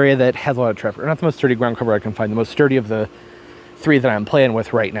this is area that has a lot of traffic. Not the most sturdy ground cover I can find, the most sturdy of the 3 that I'm playing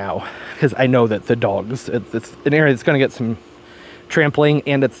with right now, because I know that the dogs, it's an area that's gonna get some trampling,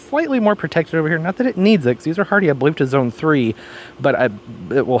 and it's slightly more protected over here. Not that it needs it, because these are hardy, I believe, to zone 3, but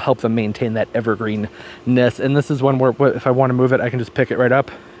it will help them maintain that evergreenness. And this is one where if I want to move it, I can just pick it right up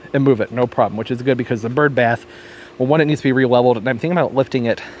and move it, no problem, which is good because the bird bath, well, one, it needs to be re-leveled, and I'm thinking about lifting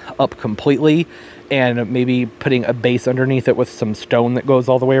it up completely and maybe putting a base underneath it with some stone that goes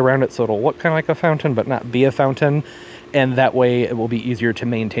all the way around it, so it'll look kind of like a fountain but not be a fountain, and that way it will be easier to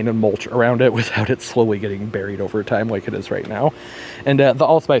maintain and mulch around it without it slowly getting buried over time like it is right now. And the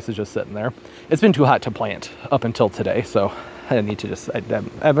allspice is just sitting there. It's been too hot to plant up until today, so I need to just, I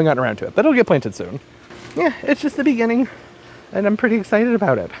haven't gotten around to it, but it'll get planted soon. Yeah, it's just the beginning, and I'm pretty excited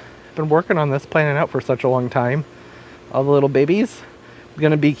about it. I've been working on this, planning out for such a long time. All the little babies. I'm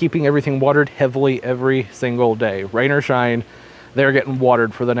gonna be keeping everything watered heavily every single day, rain or shine. They're getting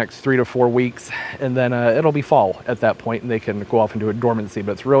watered for the next 3 to 4 weeks, and then it'll be fall at that point, and they can go off into a dormancy.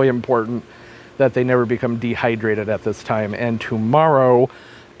 But it's really important that they never become dehydrated at this time. And tomorrow,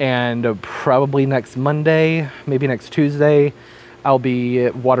 and probably next Monday, maybe next Tuesday, I'll be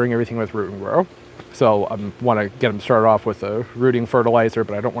watering everything with Root and Grow. So I want to get them started off with a rooting fertilizer,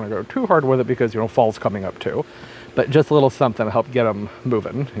 but I don't want to go too hard with it because, you know, fall's coming up too. But just a little something to help get them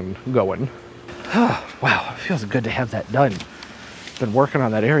moving and going. Wow, it feels good to have that done. Been working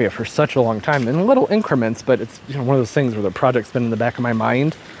on that area for such a long time in little increments, but it's, you know, one of those things where the project's been in the back of my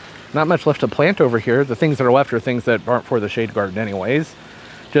mind. Not much left to plant over here. The things that are left are things that aren't for the shade garden anyways.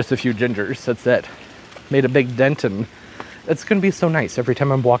 Just a few gingers. That's it. Made a big dent, and it's going to be so nice every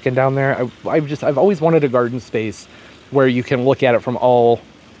time I'm walking down there. I've always wanted a garden space where you can look at it from all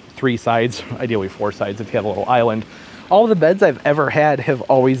 3 sides, ideally 4 sides if you have a little island. All the beds I've ever had have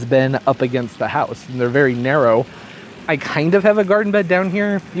always been up against the house, and they're very narrow. I kind of have a garden bed down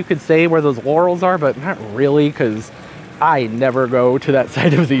here, you could say, where those laurels are, but not really, because I never go to that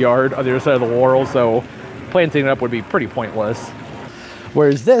side of the yard on the other side of the laurel, so planting it up would be pretty pointless.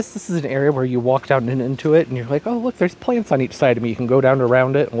 Whereas this is an area where you walk down into it, and you're like, oh, look, there's plants on each side of me. You can go down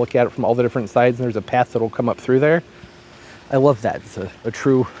around it and look at it from all the different sides, and there's a path that'll come up through there. I love that. It's a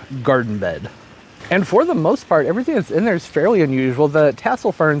true garden bed. And for the most part, everything that's in there is fairly unusual. The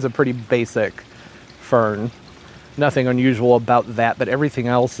tassel fern's a pretty basic fern. Nothing unusual about that, but everything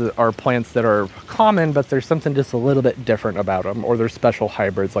else are plants that are common, but there's something just a little bit different about them, or they're special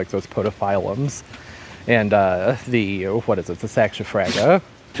hybrids like those podophyllums. And what is it, the saxifraga.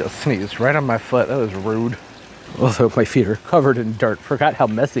 Just sneezed right on my foot, that was rude. Also, my feet are covered in dirt. Forgot how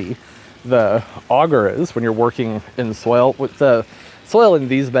messy the auger is when you're working in soil. With the soil in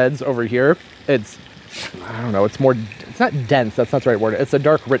these beds over here, it's, I don't know, it's not dense, that's not the right word. It's a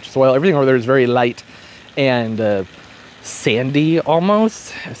dark, rich soil. Everything over there is very light and sandy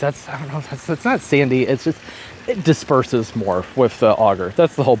almost. If that's, I don't know, it's not sandy, it's just, it disperses more with the auger.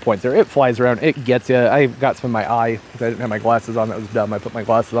 That's the whole point there. It flies around, it gets you. I got some in my eye because I didn't have my glasses on. That was dumb. I put my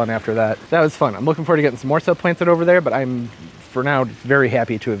glasses on after that. That was fun. I'm looking forward to getting some more stuff planted over there, but I'm, for now, very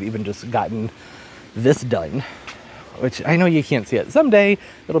happy to have even just gotten this done, which I know you can't see it. Someday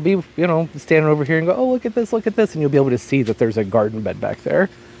it'll be, you know, standing over here and go, oh, look at this, and you'll be able to see that there's a garden bed back there.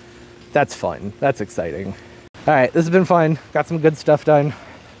 That's fun. That's exciting. All right, this has been fun. Got some good stuff done.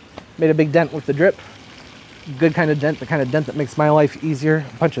 Made a big dent with the drip. Good kind of dent, the kind of dent that makes my life easier.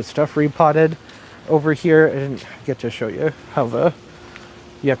 A bunch of stuff repotted over here. I didn't get to show you how the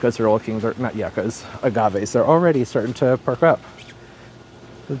yuccas are looking. They're not yuccas, agaves. They're already starting to perk up.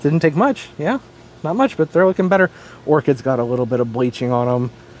 It didn't take much, yeah. Not much, but they're looking better. Orchids got a little bit of bleaching on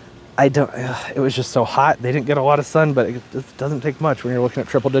them. it was just so hot. They didn't get a lot of sun, but it just doesn't take much when you're looking at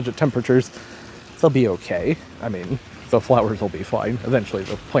triple-digit temperatures. They'll be okay. I mean, the flowers will be fine. Eventually,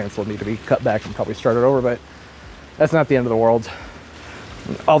 the plants will need to be cut back and probably started over, but that's not the end of the world.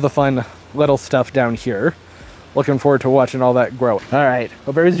 All the fun little stuff down here. Looking forward to watching all that grow. All right, hope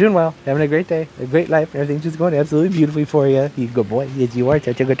everyone's doing well, having a great day, a great life, everything's just going absolutely beautifully for you. You good boy, yes you are,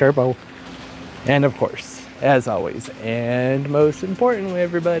 such a good turbo. And of course, as always, and most importantly,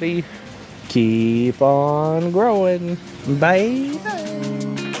 everybody, keep on growing. Bye.